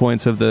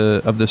viewpoints of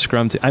the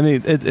Scrum team. I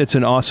mean, it's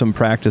an awesome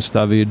practice,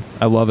 David.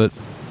 I love it.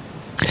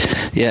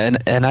 Yeah,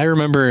 and I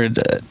remember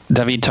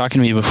David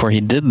talking to me before he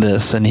did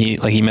this, and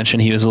he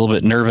mentioned he was a little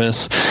bit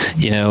nervous,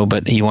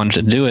 but he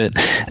wanted to do it,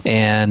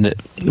 and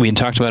we had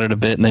talked about it a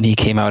bit, and then he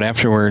came out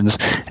afterwards,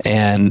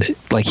 and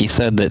like he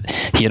said that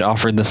he had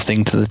offered this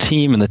thing to the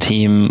team, and the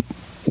team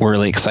were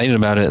really excited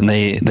about it, and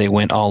they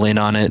went all in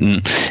on it,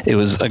 and it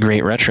was a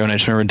great retro. And I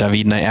just remember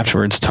David and I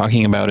afterwards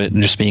talking about it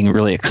and just being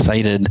really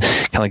excited,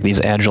 kind of like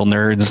these agile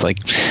nerds,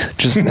 like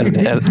just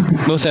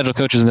as most agile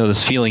coaches know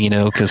this feeling,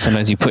 because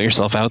sometimes you put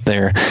yourself out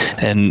there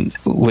and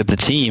with the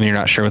team, you're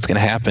not sure what's going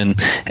to happen,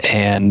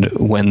 and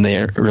when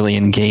they're really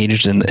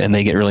engaged and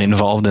they get really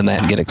involved in that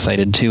and get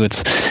excited too,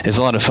 it's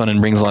a lot of fun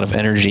and brings a lot of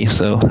energy.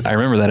 So I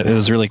remember that it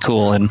was really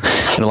cool, and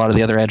a lot of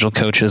the other agile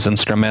coaches and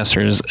Scrum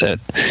Masters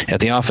at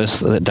the office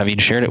that David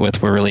shared it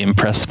with were really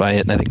impressed by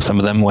it, and I think some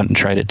of them went and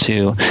tried it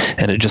too,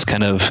 and it just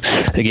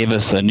it gave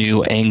us a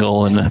new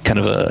angle and kind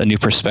of a new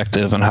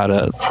perspective on how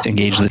to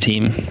engage the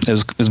team. It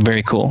was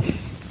very cool.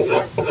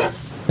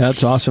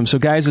 That's awesome. So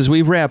guys, as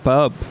we wrap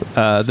up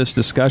this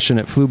discussion,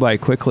 it flew by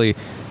quickly.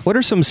 What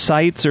are some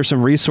sites or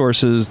some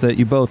resources that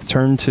you both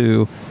turn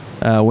to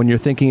when you're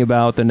thinking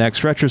about the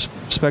next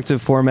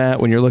retrospective format,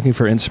 when you're looking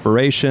for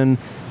inspiration,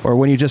 or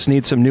when you just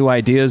need some new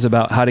ideas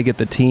about how to get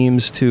the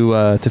teams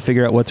to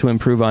figure out what to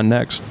improve on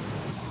next?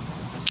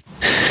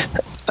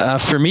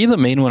 For me, the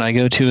main one I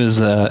go to is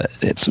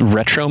it's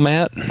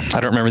Retromat. I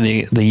don't remember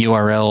the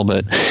URL,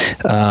 but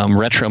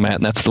Retromat,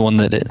 and that's the one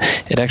that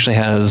it actually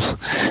has.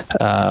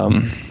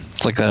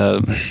 It's like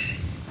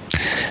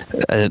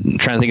I'm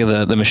trying to think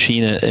of the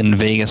machine in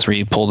Vegas where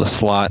you pull the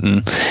slot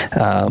and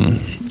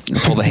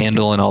pull the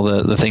handle and all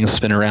the things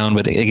spin around,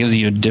 but it gives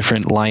you a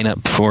different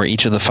lineup for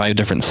each of the 5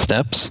 different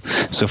steps.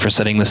 So for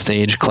setting the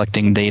stage,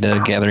 collecting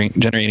data,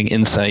 generating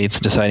insights,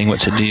 deciding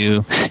what to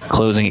do,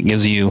 closing, it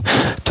gives you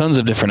tons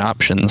of different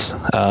options.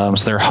 So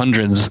there are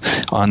hundreds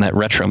on that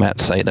Retromat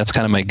site. That's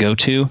kind of my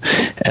go-to.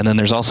 And then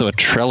there's also a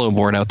Trello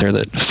board out there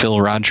that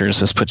Phil Rogers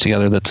has put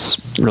together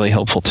that's really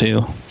helpful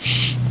too.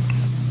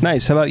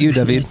 Nice. How about you,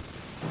 David?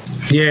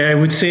 Yeah, I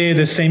would say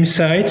the same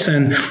sites,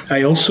 and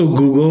I also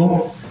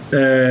Google.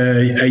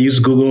 I use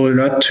Google a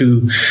lot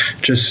to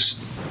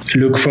just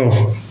look for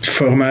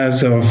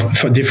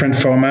different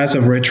formats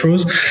of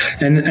retros,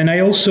 and I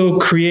also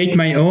create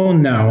my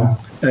own now.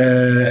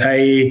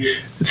 I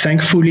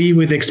thankfully,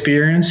 with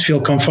experience,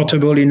 feel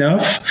comfortable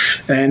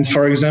enough. And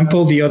for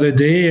example, the other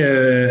day,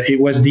 it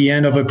was the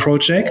end of a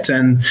project,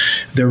 and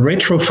the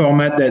retro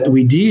format that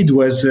we did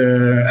was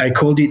I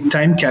called it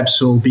time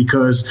capsule,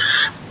 because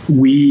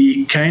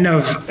we kind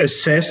of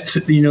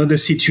assessed, the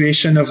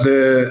situation of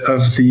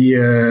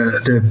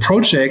the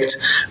project,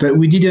 but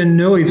we didn't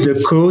know if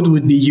the code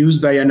would be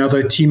used by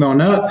another team or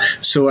not.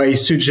 So I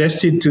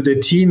suggested to the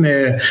team,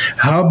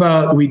 how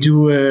about we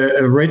do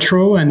a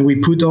retro and we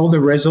put all the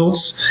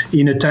results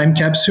in a time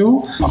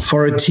capsule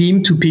for a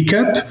team to pick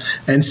up.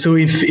 And so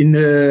if in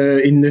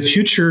the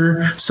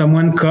future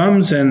someone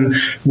comes and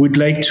would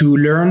like to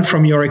learn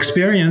from your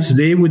experience,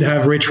 they would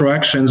have retro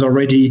actions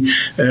already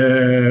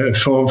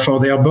for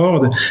their board.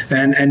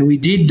 And we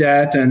did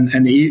that, and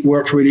it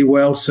worked really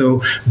well.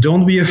 So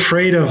don't be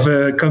afraid of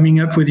coming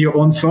up with your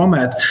own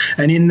format.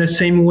 And in the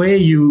same way,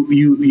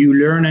 you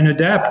learn and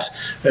adapt.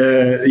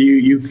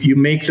 You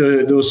make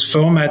those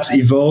formats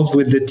evolve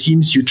with the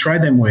teams you try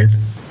them with.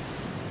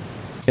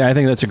 Yeah, I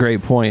think that's a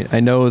great point. I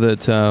know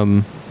that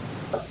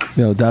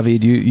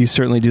David, you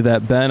certainly do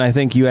that. Ben, I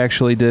think you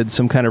actually did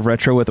some kind of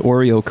retro with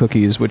Oreo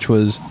cookies, which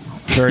was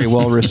very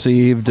well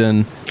received.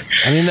 And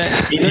I mean,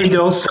 he did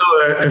also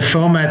a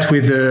format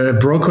with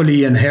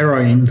broccoli and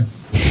heroin.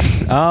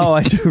 Oh,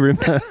 I do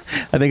remember.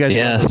 I think I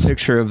saw a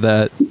picture of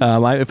that.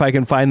 If I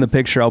can find the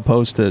picture, I'll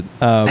post it.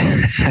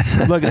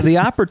 Look, the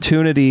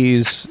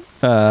opportunities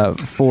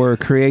for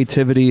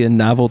creativity and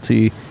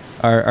novelty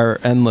are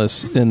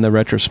endless in the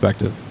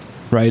retrospective,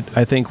 right?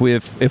 I think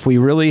if we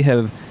really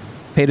have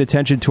paid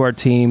attention to our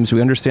teams, we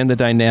understand the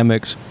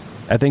dynamics,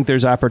 I think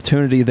there's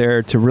opportunity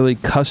there to really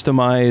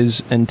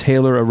customize and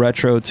tailor a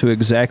retro to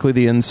exactly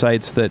the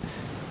insights that,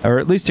 or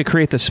at least to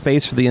create the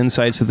space for the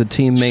insights that the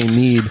team may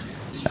need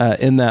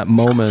in that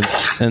moment.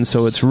 And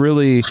so it's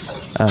really,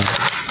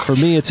 for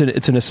me, it's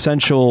an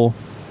essential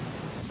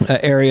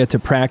area to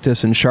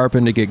practice and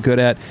sharpen, to get good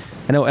at.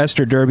 I know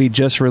Esther Derby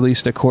just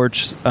released a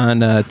course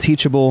on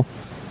Teachable,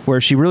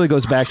 where she really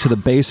goes back to the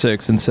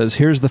basics and says,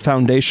 here's the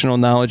foundational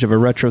knowledge of a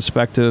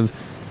retrospective.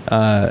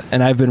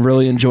 And I've been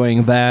really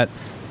enjoying that.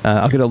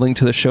 I'll get a link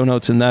to the show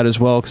notes in that as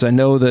well, because I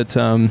know that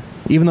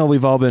even though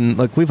we've all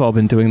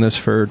been doing this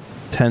for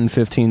 10,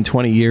 15,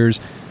 20 years,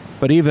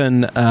 but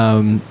even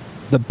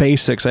the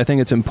basics, I think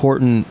it's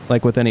important,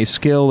 like with any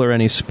skill or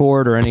any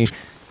sport or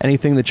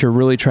anything that you're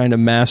really trying to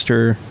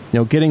master,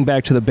 getting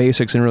back to the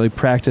basics and really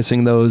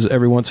practicing those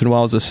every once in a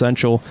while is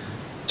essential.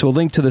 So we'll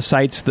link to the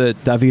sites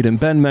that David and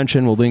Ben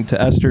mentioned. We'll link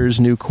to Esther's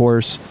new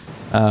course.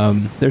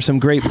 There's some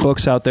great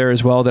books out there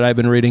as well that I've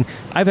been reading.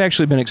 I've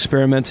actually been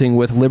experimenting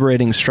with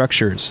liberating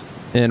structures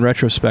in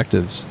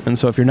retrospectives. And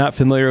so if you're not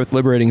familiar with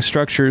liberating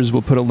structures,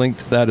 we'll put a link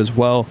to that as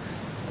well.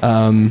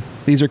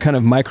 These are kind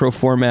of micro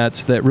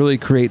formats that really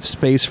create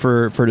space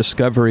for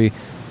discovery.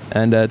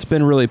 And it's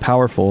been really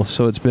powerful.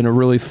 So it's been a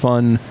really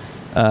fun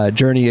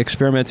journey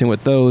experimenting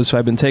with those. So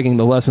I've been taking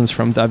the lessons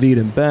from David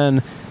and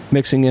Ben,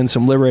 mixing in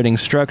some liberating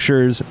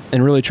structures,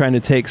 and really trying to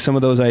take some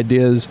of those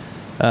ideas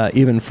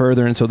even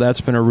further. And so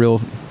that's been a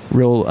really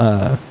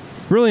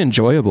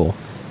enjoyable.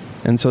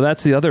 And so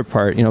that's the other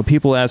part.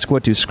 People ask,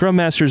 what do Scrum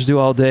Masters do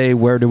all day?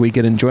 Where do we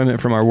get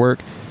enjoyment from our work?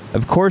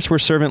 Of course, we're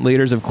servant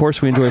leaders. Of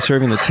course, we enjoy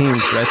serving the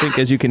teams. But I think,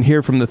 as you can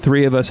hear from the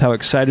three of us, how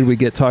excited we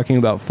get talking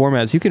about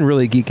formats. You can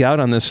really geek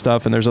out on this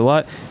stuff, and there's a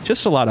lot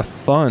of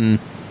fun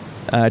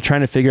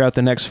trying to figure out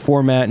the next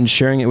format and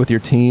sharing it with your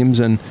teams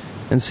and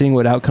seeing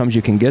what outcomes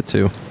you can get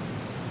to.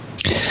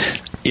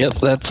 Yep,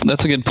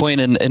 that's a good point.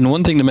 And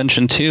one thing to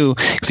mention too,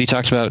 because you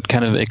talked about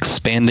kind of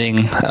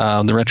expanding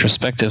the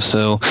retrospective.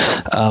 So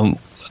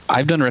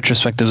I've done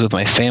retrospectives with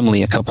my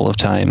family a couple of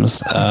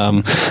times.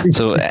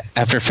 So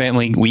after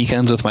family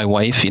weekends with my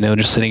wife,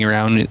 just sitting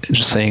around,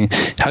 just saying,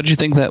 how did you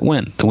think that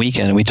went the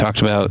weekend? And we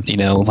talked about,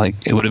 like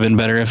it would have been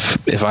better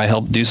if I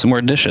helped do some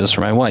more dishes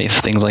for my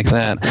wife, things like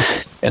that.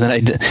 And then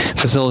I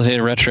facilitated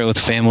a retro with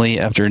family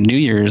after New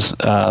Year's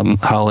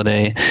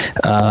holiday.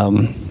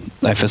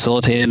 I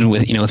facilitated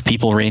with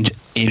people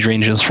age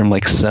ranges from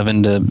like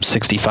 7 to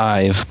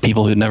 65,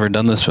 people who'd never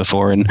done this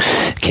before, and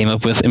came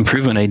up with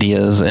improvement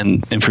ideas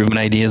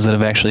that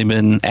have actually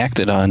been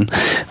acted on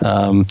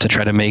to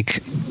try to make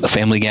a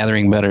family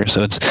gathering better.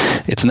 So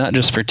it's not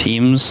just for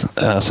teams,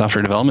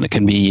 software development. It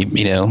can be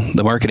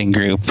the marketing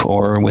group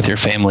or with your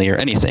family or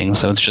anything.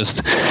 So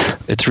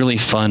it's really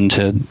fun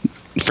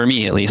for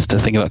me at least, to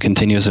think about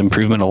continuous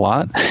improvement a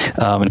lot,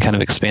 and kind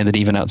of expand it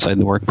even outside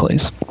the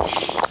workplace.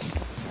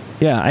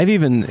 Yeah, I've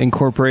even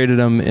incorporated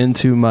them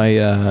into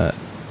my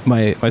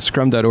my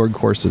Scrum.org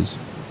courses.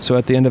 So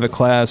at the end of a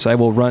class, I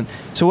will run.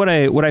 So what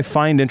I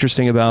find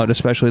interesting about,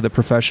 especially the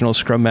professional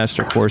Scrum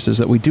Master course, is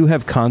that we do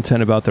have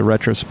content about the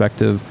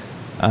retrospective,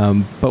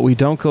 but we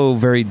don't go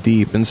very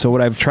deep. And so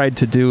what I've tried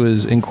to do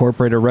is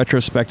incorporate a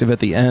retrospective at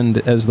the end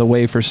as the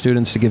way for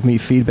students to give me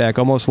feedback,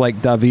 almost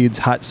like David's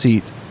hot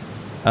seat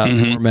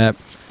format.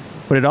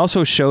 But it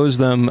also shows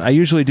them, I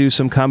usually do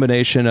some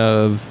combination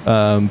of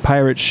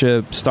pirate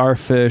ship,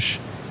 starfish.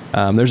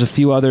 There's a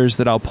few others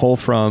that I'll pull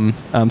from.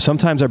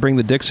 Sometimes I bring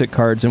the Dixit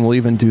cards and we'll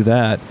even do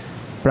that.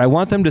 But I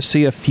want them to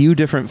see a few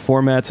different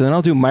formats, and then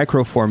I'll do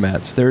micro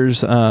formats. There's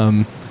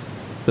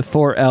the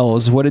 4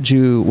 L's. What did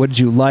you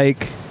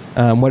like?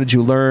 What did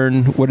you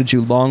learn? What did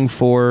you long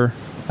for?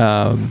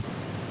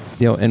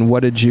 And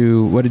what did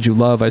you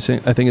love? I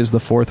think is the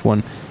 4th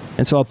one.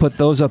 And so I'll put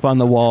those up on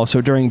the wall.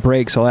 So during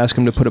breaks, I'll ask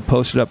them to put a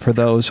Post-it up for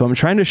those. So I'm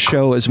trying to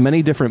show as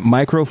many different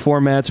micro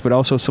formats, but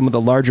also some of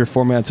the larger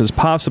formats as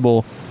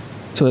possible,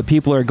 so that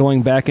people are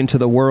going back into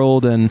the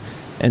world and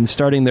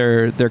starting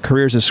their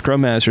careers as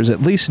Scrum Masters,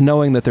 at least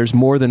knowing that there's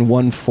more than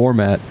one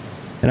format.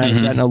 And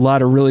I've gotten a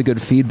lot of really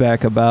good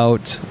feedback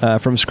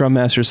from Scrum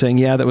Masters saying,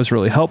 yeah, that was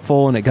really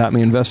helpful, and it got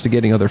me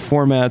investigating other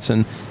formats.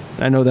 And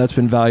I know that's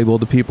been valuable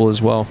to people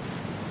as well.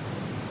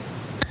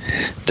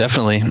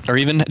 Definitely. Or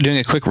even doing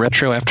a quick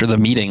retro after the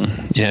meeting.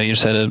 You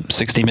just had a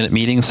 60-minute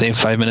meeting, save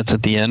 5 minutes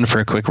at the end for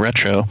a quick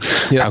retro.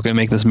 Yep. How can I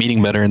make this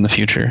meeting better in the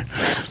future?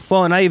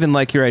 Well, and I even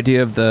like your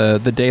idea of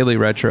the daily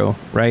retro,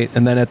 right?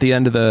 And then at the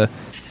end of the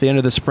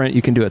sprint,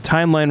 you can do a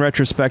timeline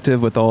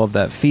retrospective with all of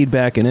that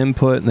feedback and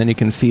input, and then you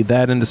can feed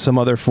that into some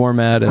other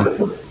format. And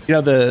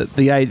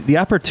the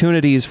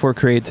opportunities for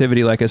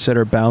creativity, like I said,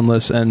 are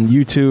boundless. And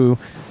you two,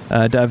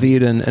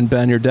 David and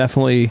Ben, you're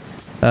definitely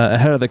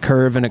ahead of the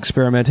curve and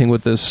experimenting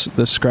with this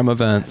Scrum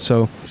event.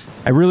 So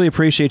I really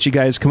appreciate you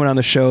guys coming on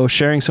the show,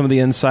 sharing some of the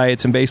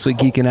insights, and basically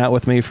geeking out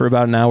with me for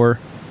about an hour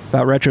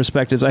about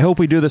retrospectives. I hope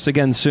we do this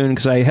again soon,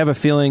 because I have a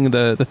feeling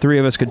the three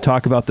of us could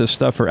talk about this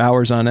stuff for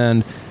hours on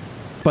end.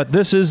 But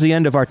this is the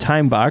end of our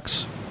time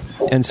box.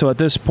 And so at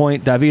this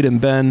point, David and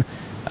Ben,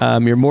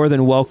 you're more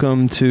than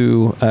welcome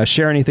to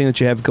share anything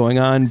that you have going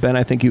on. Ben,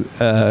 I think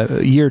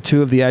year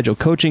 2 of the Agile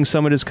Coaching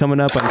Summit is coming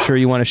up. I'm sure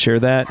you want to share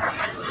that.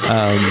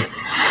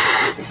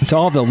 To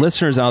all the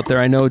listeners out there,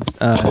 I know,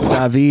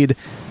 David,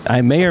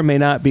 I may or may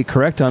not be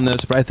correct on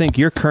this, but I think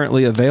you're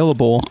currently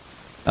available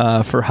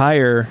for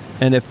hire.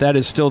 And if that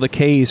is still the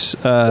case,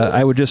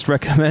 I would just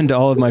recommend to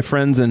all of my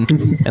friends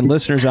and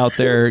listeners out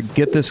there,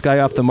 get this guy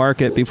off the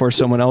market before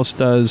someone else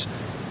does.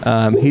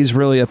 He's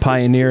really a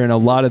pioneer in a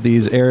lot of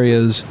these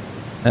areas.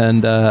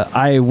 And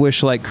I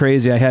wish like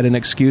crazy I had an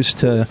excuse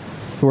to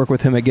work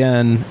with him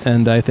again,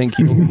 and I think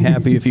you'll be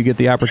happy if you get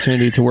the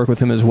opportunity to work with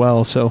him as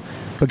well. So,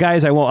 but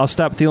guys, I'll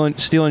stop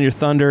stealing your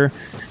thunder.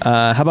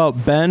 How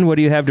about Ben? What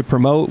do you have to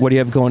promote? What do you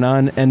have going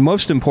on? And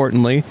most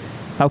importantly,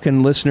 how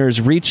can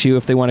listeners reach you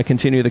if they want to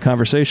continue the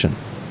conversation?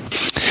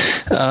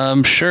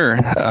 Sure.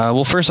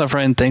 Well, first off,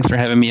 Ryan, thanks for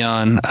having me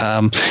on.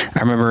 I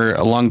remember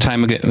a long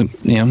time ago,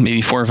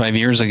 maybe 4 or 5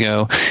 years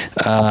ago,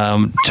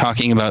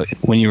 talking about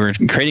when you were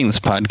creating this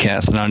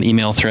podcast and on an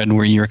email thread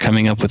where you were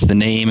coming up with the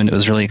name, and it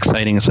was really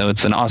exciting. So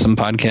it's an awesome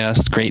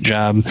podcast. Great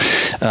job.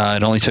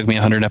 It only took me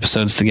 100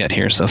 episodes to get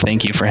here. So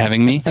thank you for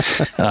having me.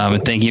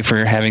 And thank you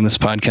for having this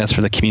podcast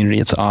for the community.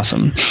 It's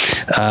awesome.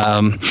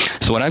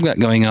 So what I've got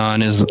going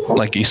on is,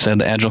 like you said,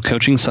 the Agile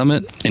Coaching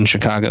Summit in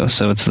Chicago.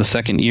 So it's the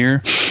 2nd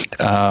year.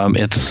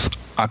 It's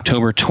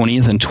October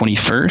 20th and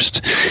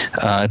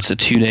 21st. It's a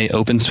 2-day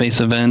open space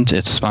event.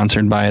 It's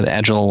sponsored by the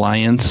Agile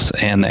Alliance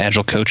and the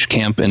Agile Coach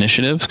Camp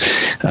Initiative.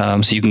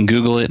 So you can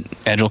Google it,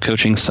 Agile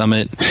Coaching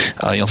Summit.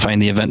 You'll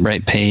find the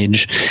Eventbrite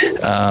page.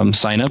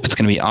 Sign up. It's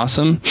going to be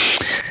awesome.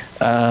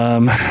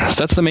 So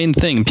that's the main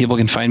thing. People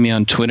can find me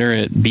on Twitter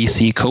at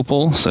BC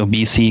Kopel, so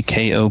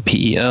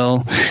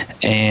BCKOPEL,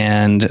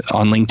 and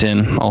on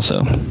LinkedIn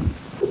also.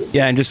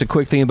 Yeah, and just a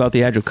quick thing about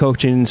the Agile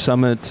Coaching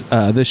Summit.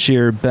 This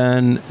year,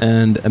 Ben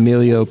and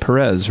Emilio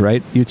Perez,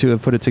 right? You two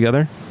have put it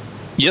together?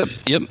 Yep.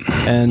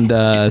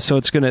 And so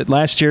it's going to...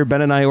 Last year,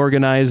 Ben and I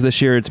organized.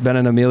 This year, it's Ben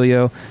and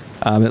Emilio.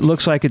 It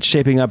looks like it's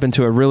shaping up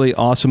into a really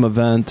awesome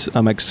event.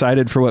 I'm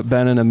excited for what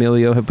Ben and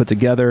Emilio have put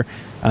together.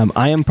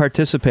 I am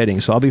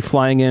participating, so I'll be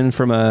flying in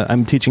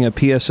I'm teaching a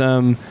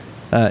PSM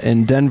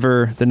in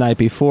Denver the night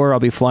before. I'll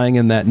be flying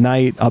in that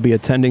night. I'll be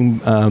attending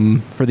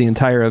for the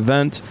entire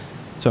event.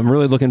 So I'm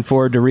really looking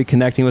forward to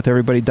reconnecting with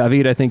everybody.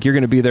 David, I think you're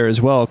going to be there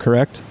as well,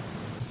 correct?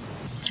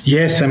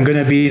 Yes, I'm going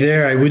to be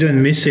there. I wouldn't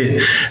miss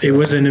it. It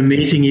was an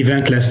amazing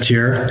event last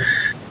year.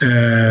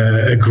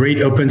 a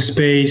great open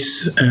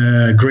space,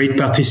 great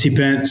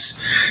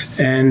participants,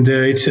 and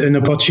it's an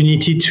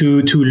opportunity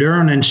to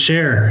learn and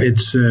share.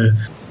 It's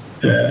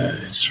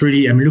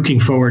really, I'm looking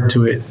forward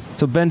to it.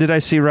 So Ben, did I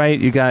see right?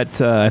 You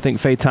got I think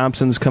Faye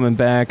Thompson's coming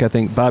back. I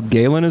think Bob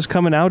Galen is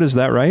coming out. Is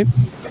that right?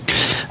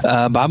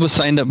 Bob was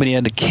signed up, but he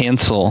had to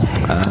cancel,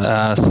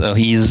 so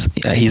he's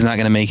not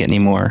going to make it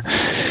anymore.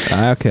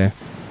 Okay.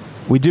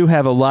 We do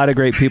have a lot of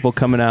great people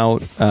coming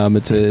out.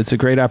 It's a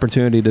great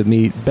opportunity to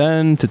meet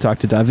Ben, to talk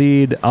to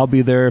David. I'll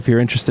be there if you're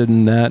interested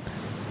in that.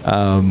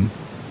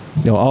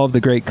 All of the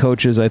great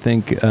coaches, I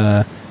think,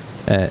 at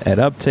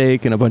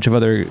Uptake and a bunch of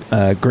other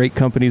great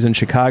companies in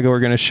Chicago are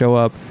going to show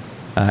up.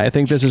 I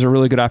think this is a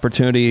really good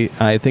opportunity.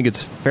 I think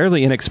it's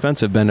fairly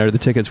inexpensive, Ben. Are the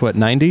tickets, what,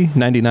 $90,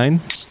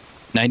 $99?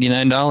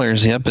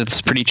 $99. Yep, it's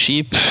pretty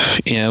cheap.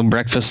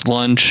 Breakfast,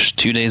 lunch,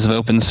 2 days of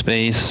open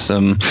space,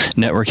 some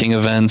networking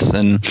events,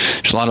 and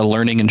there's a lot of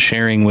learning and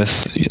sharing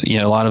with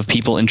a lot of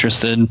people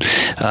interested in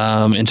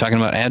talking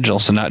about Agile.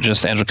 So not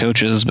just Agile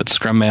coaches, but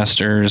Scrum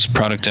masters,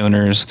 product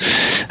owners.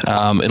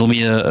 It'll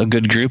be a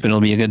good group, and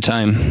it'll be a good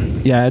time.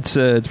 Yeah, it's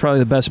probably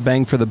the best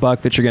bang for the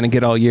buck that you're going to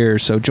get all year.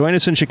 So join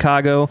us in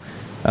Chicago.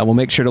 We'll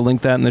make sure to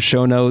link that in the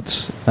show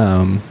notes.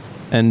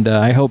 And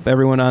I hope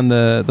everyone on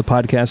the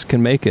podcast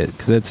can make it,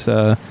 because it's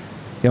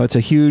it's a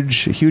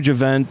huge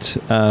event.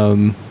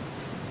 And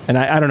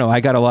I don't know,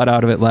 I got a lot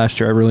out of it last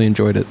year. I really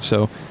enjoyed it.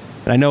 So,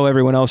 and I know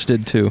everyone else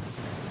did too.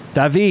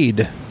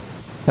 David,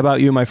 how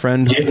about you, my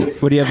friend?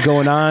 What do you have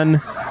going on?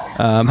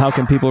 How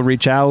can people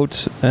reach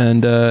out?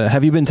 And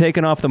have you been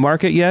taken off the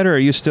market yet, or are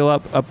you still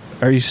up?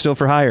 Are you still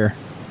for hire?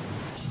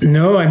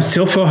 No, I'm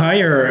still for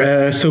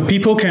hire. So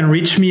people can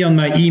reach me on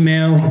my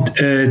email,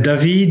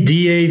 David,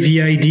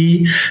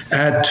 D-A-V-I-D,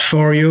 at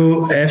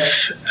Forio,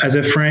 F as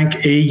a Frank,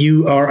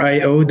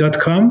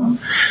 AURIO.com.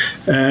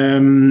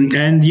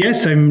 And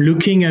yes, I'm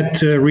looking at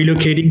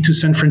relocating to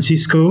San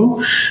Francisco.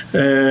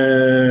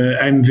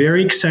 I'm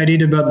very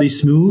excited about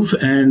this move,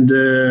 and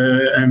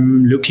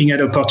I'm looking at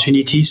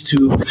opportunities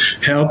to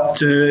help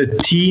the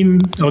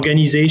team,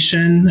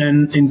 organization,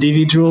 and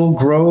individual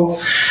grow,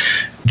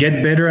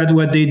 get better at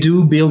what they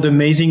do, build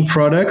amazing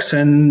products,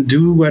 and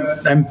do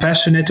what I'm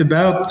passionate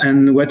about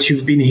and what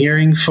you've been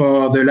hearing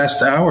for the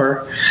last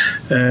hour,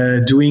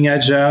 doing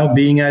Agile,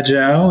 being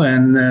Agile,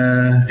 and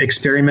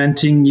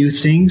experimenting new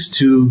things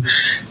to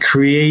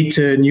create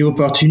new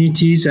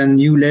opportunities and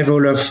new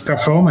level of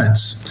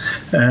performance.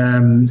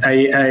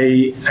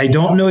 I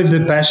don't know if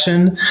the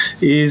passion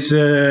is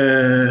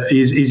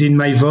in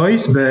my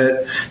voice,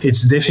 but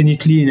it's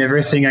definitely in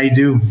everything I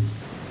do.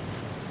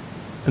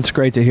 It's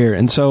great to hear.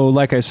 And so,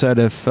 like I said,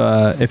 if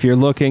you're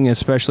looking,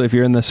 especially if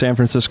you're in the San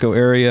Francisco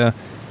area,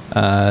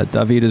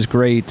 David is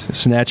great.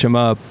 Snatch him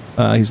up.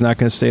 He's not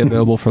going to stay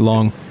available for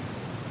long.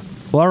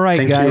 Well, all right,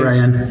 Thank guys. you,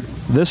 Ryan.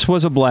 This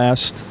was a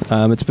blast.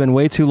 It's been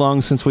way too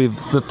long since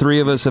the three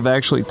of us have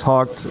actually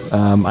talked.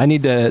 I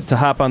need to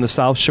hop on the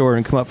South Shore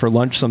and come up for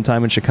lunch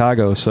sometime in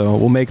Chicago. So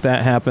we'll make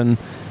that happen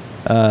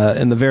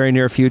in the very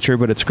near future.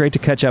 But it's great to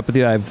catch up with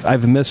you.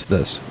 I've missed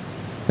this,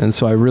 and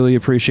so I really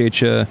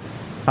appreciate you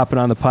hopping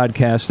on the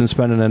podcast and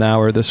spending an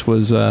hour. This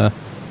was a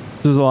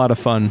lot of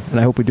fun,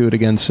 and I hope we do it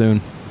again soon.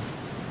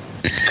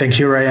 Thank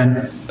you,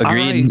 Ryan.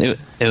 Agreed. Right.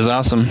 It was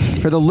awesome.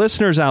 For the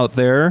listeners out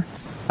there,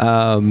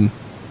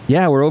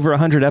 we're over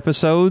 100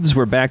 episodes.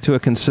 We're back to a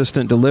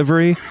consistent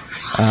delivery.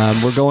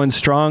 We're going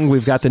strong.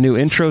 We've got the new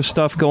intro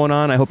stuff going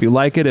on. I hope you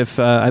like it.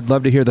 I'd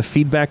love to hear the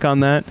feedback on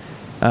that.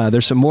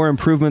 There's some more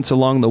improvements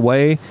along the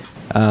way.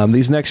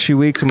 These next few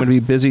weeks, I'm going to be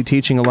busy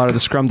teaching a lot of the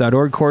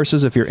Scrum.org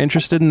courses. If you're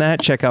interested in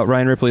that, check out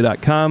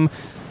RyanRipley.com.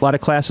 A lot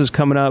of classes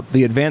coming up.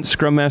 The Advanced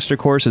Scrum Master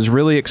course is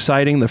really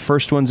exciting. The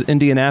first one's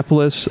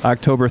Indianapolis,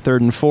 October 3rd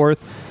and 4th.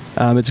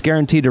 It's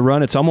guaranteed to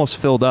run. It's almost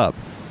filled up.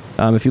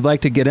 If you'd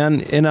like to get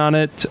in on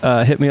it,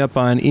 hit me up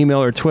on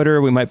email or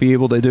Twitter. We might be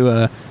able to do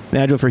an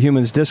Agile for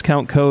Humans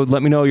discount code.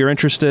 Let me know you're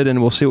interested, and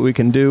we'll see what we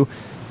can do.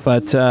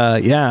 But,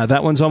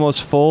 that one's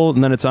almost full,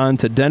 and then it's on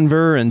to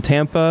Denver and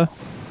Tampa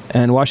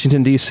and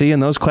Washington, D.C.,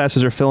 and those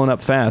classes are filling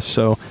up fast.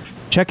 So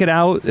check it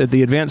out,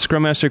 the Advanced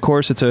Scrum Master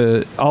course. It's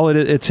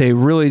a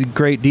really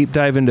great deep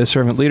dive into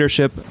servant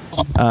leadership.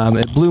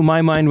 It blew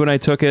my mind when I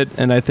took it,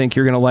 and I think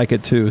you're going to like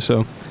it too.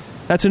 So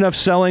that's enough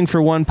selling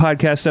for one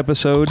podcast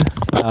episode.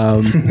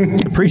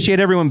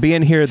 Appreciate everyone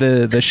being here,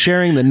 the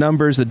sharing, the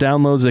numbers, the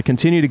downloads that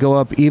continue to go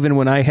up even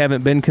when I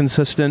haven't been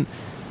consistent,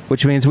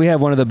 which means we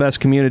have one of the best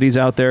communities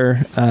out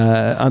there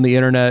on the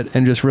internet,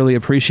 and just really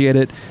appreciate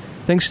it.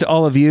 Thanks to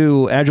all of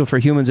you, Agile for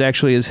Humans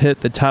actually has hit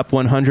the top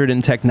 100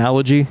 in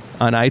technology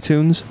on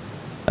iTunes,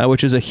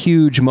 which is a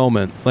huge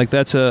moment. Like,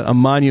 that's a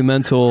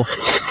monumental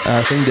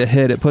thing to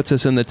hit. It puts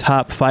us in the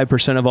top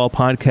 5% of all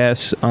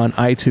podcasts on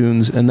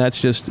iTunes, and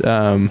that's just,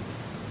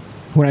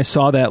 when I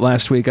saw that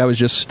last week, I was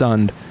just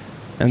stunned.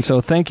 And so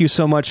thank you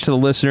so much to the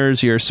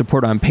listeners, your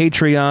support on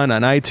Patreon,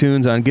 on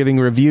iTunes, on giving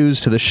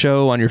reviews to the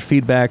show, on your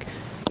feedback.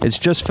 It's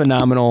just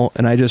phenomenal,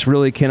 and I just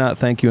really cannot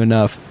thank you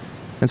enough.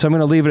 And so I'm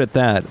going to leave it at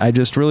that. I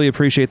just really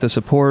appreciate the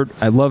support.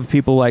 I love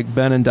people like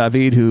Ben and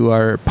David who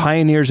are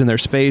pioneers in their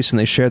space and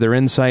they share their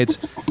insights.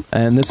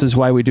 And this is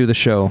why we do the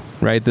show,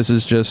 right? This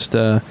is just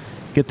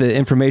get the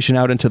information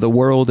out into the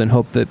world and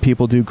hope that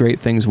people do great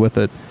things with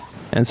it.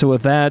 And so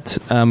with that,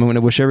 I'm going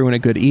to wish everyone a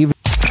good evening.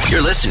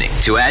 You're listening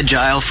to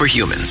Agile for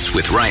Humans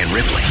with Ryan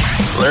Ripley.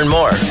 Learn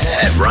more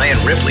at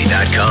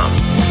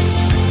ryanripley.com.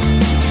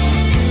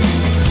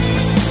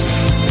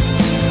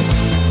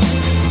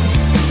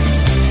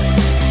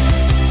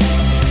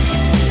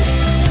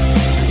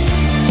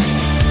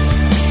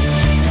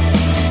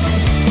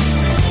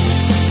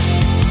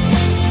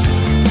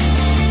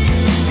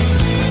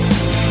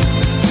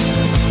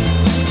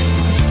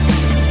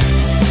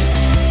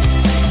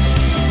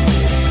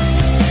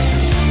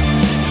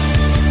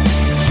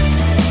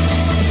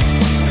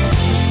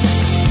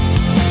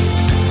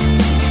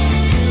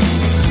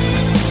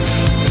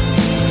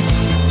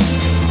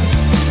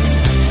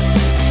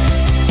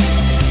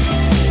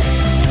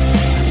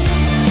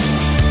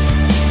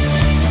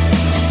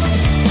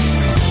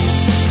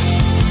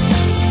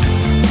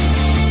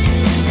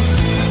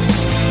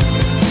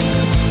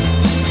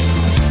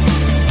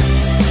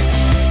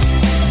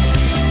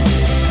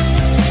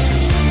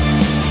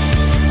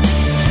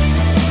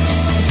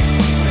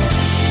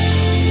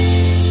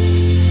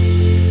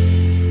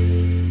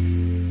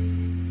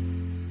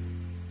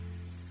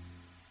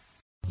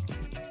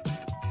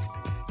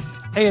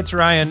 Hey, it's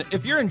Ryan.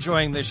 If you're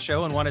enjoying this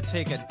show and want to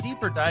take a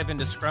deeper dive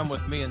into Scrum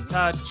with me and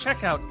Todd,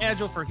 check out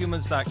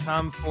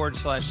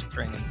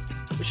agileforhumans.com/training.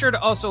 Be sure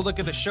to also look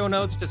at the show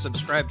notes to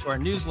subscribe to our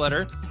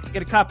newsletter,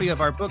 get a copy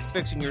of our book,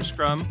 Fixing Your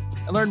Scrum,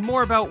 and learn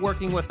more about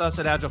working with us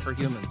at Agile for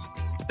Humans.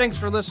 Thanks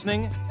for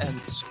listening, and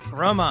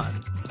Scrum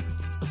on.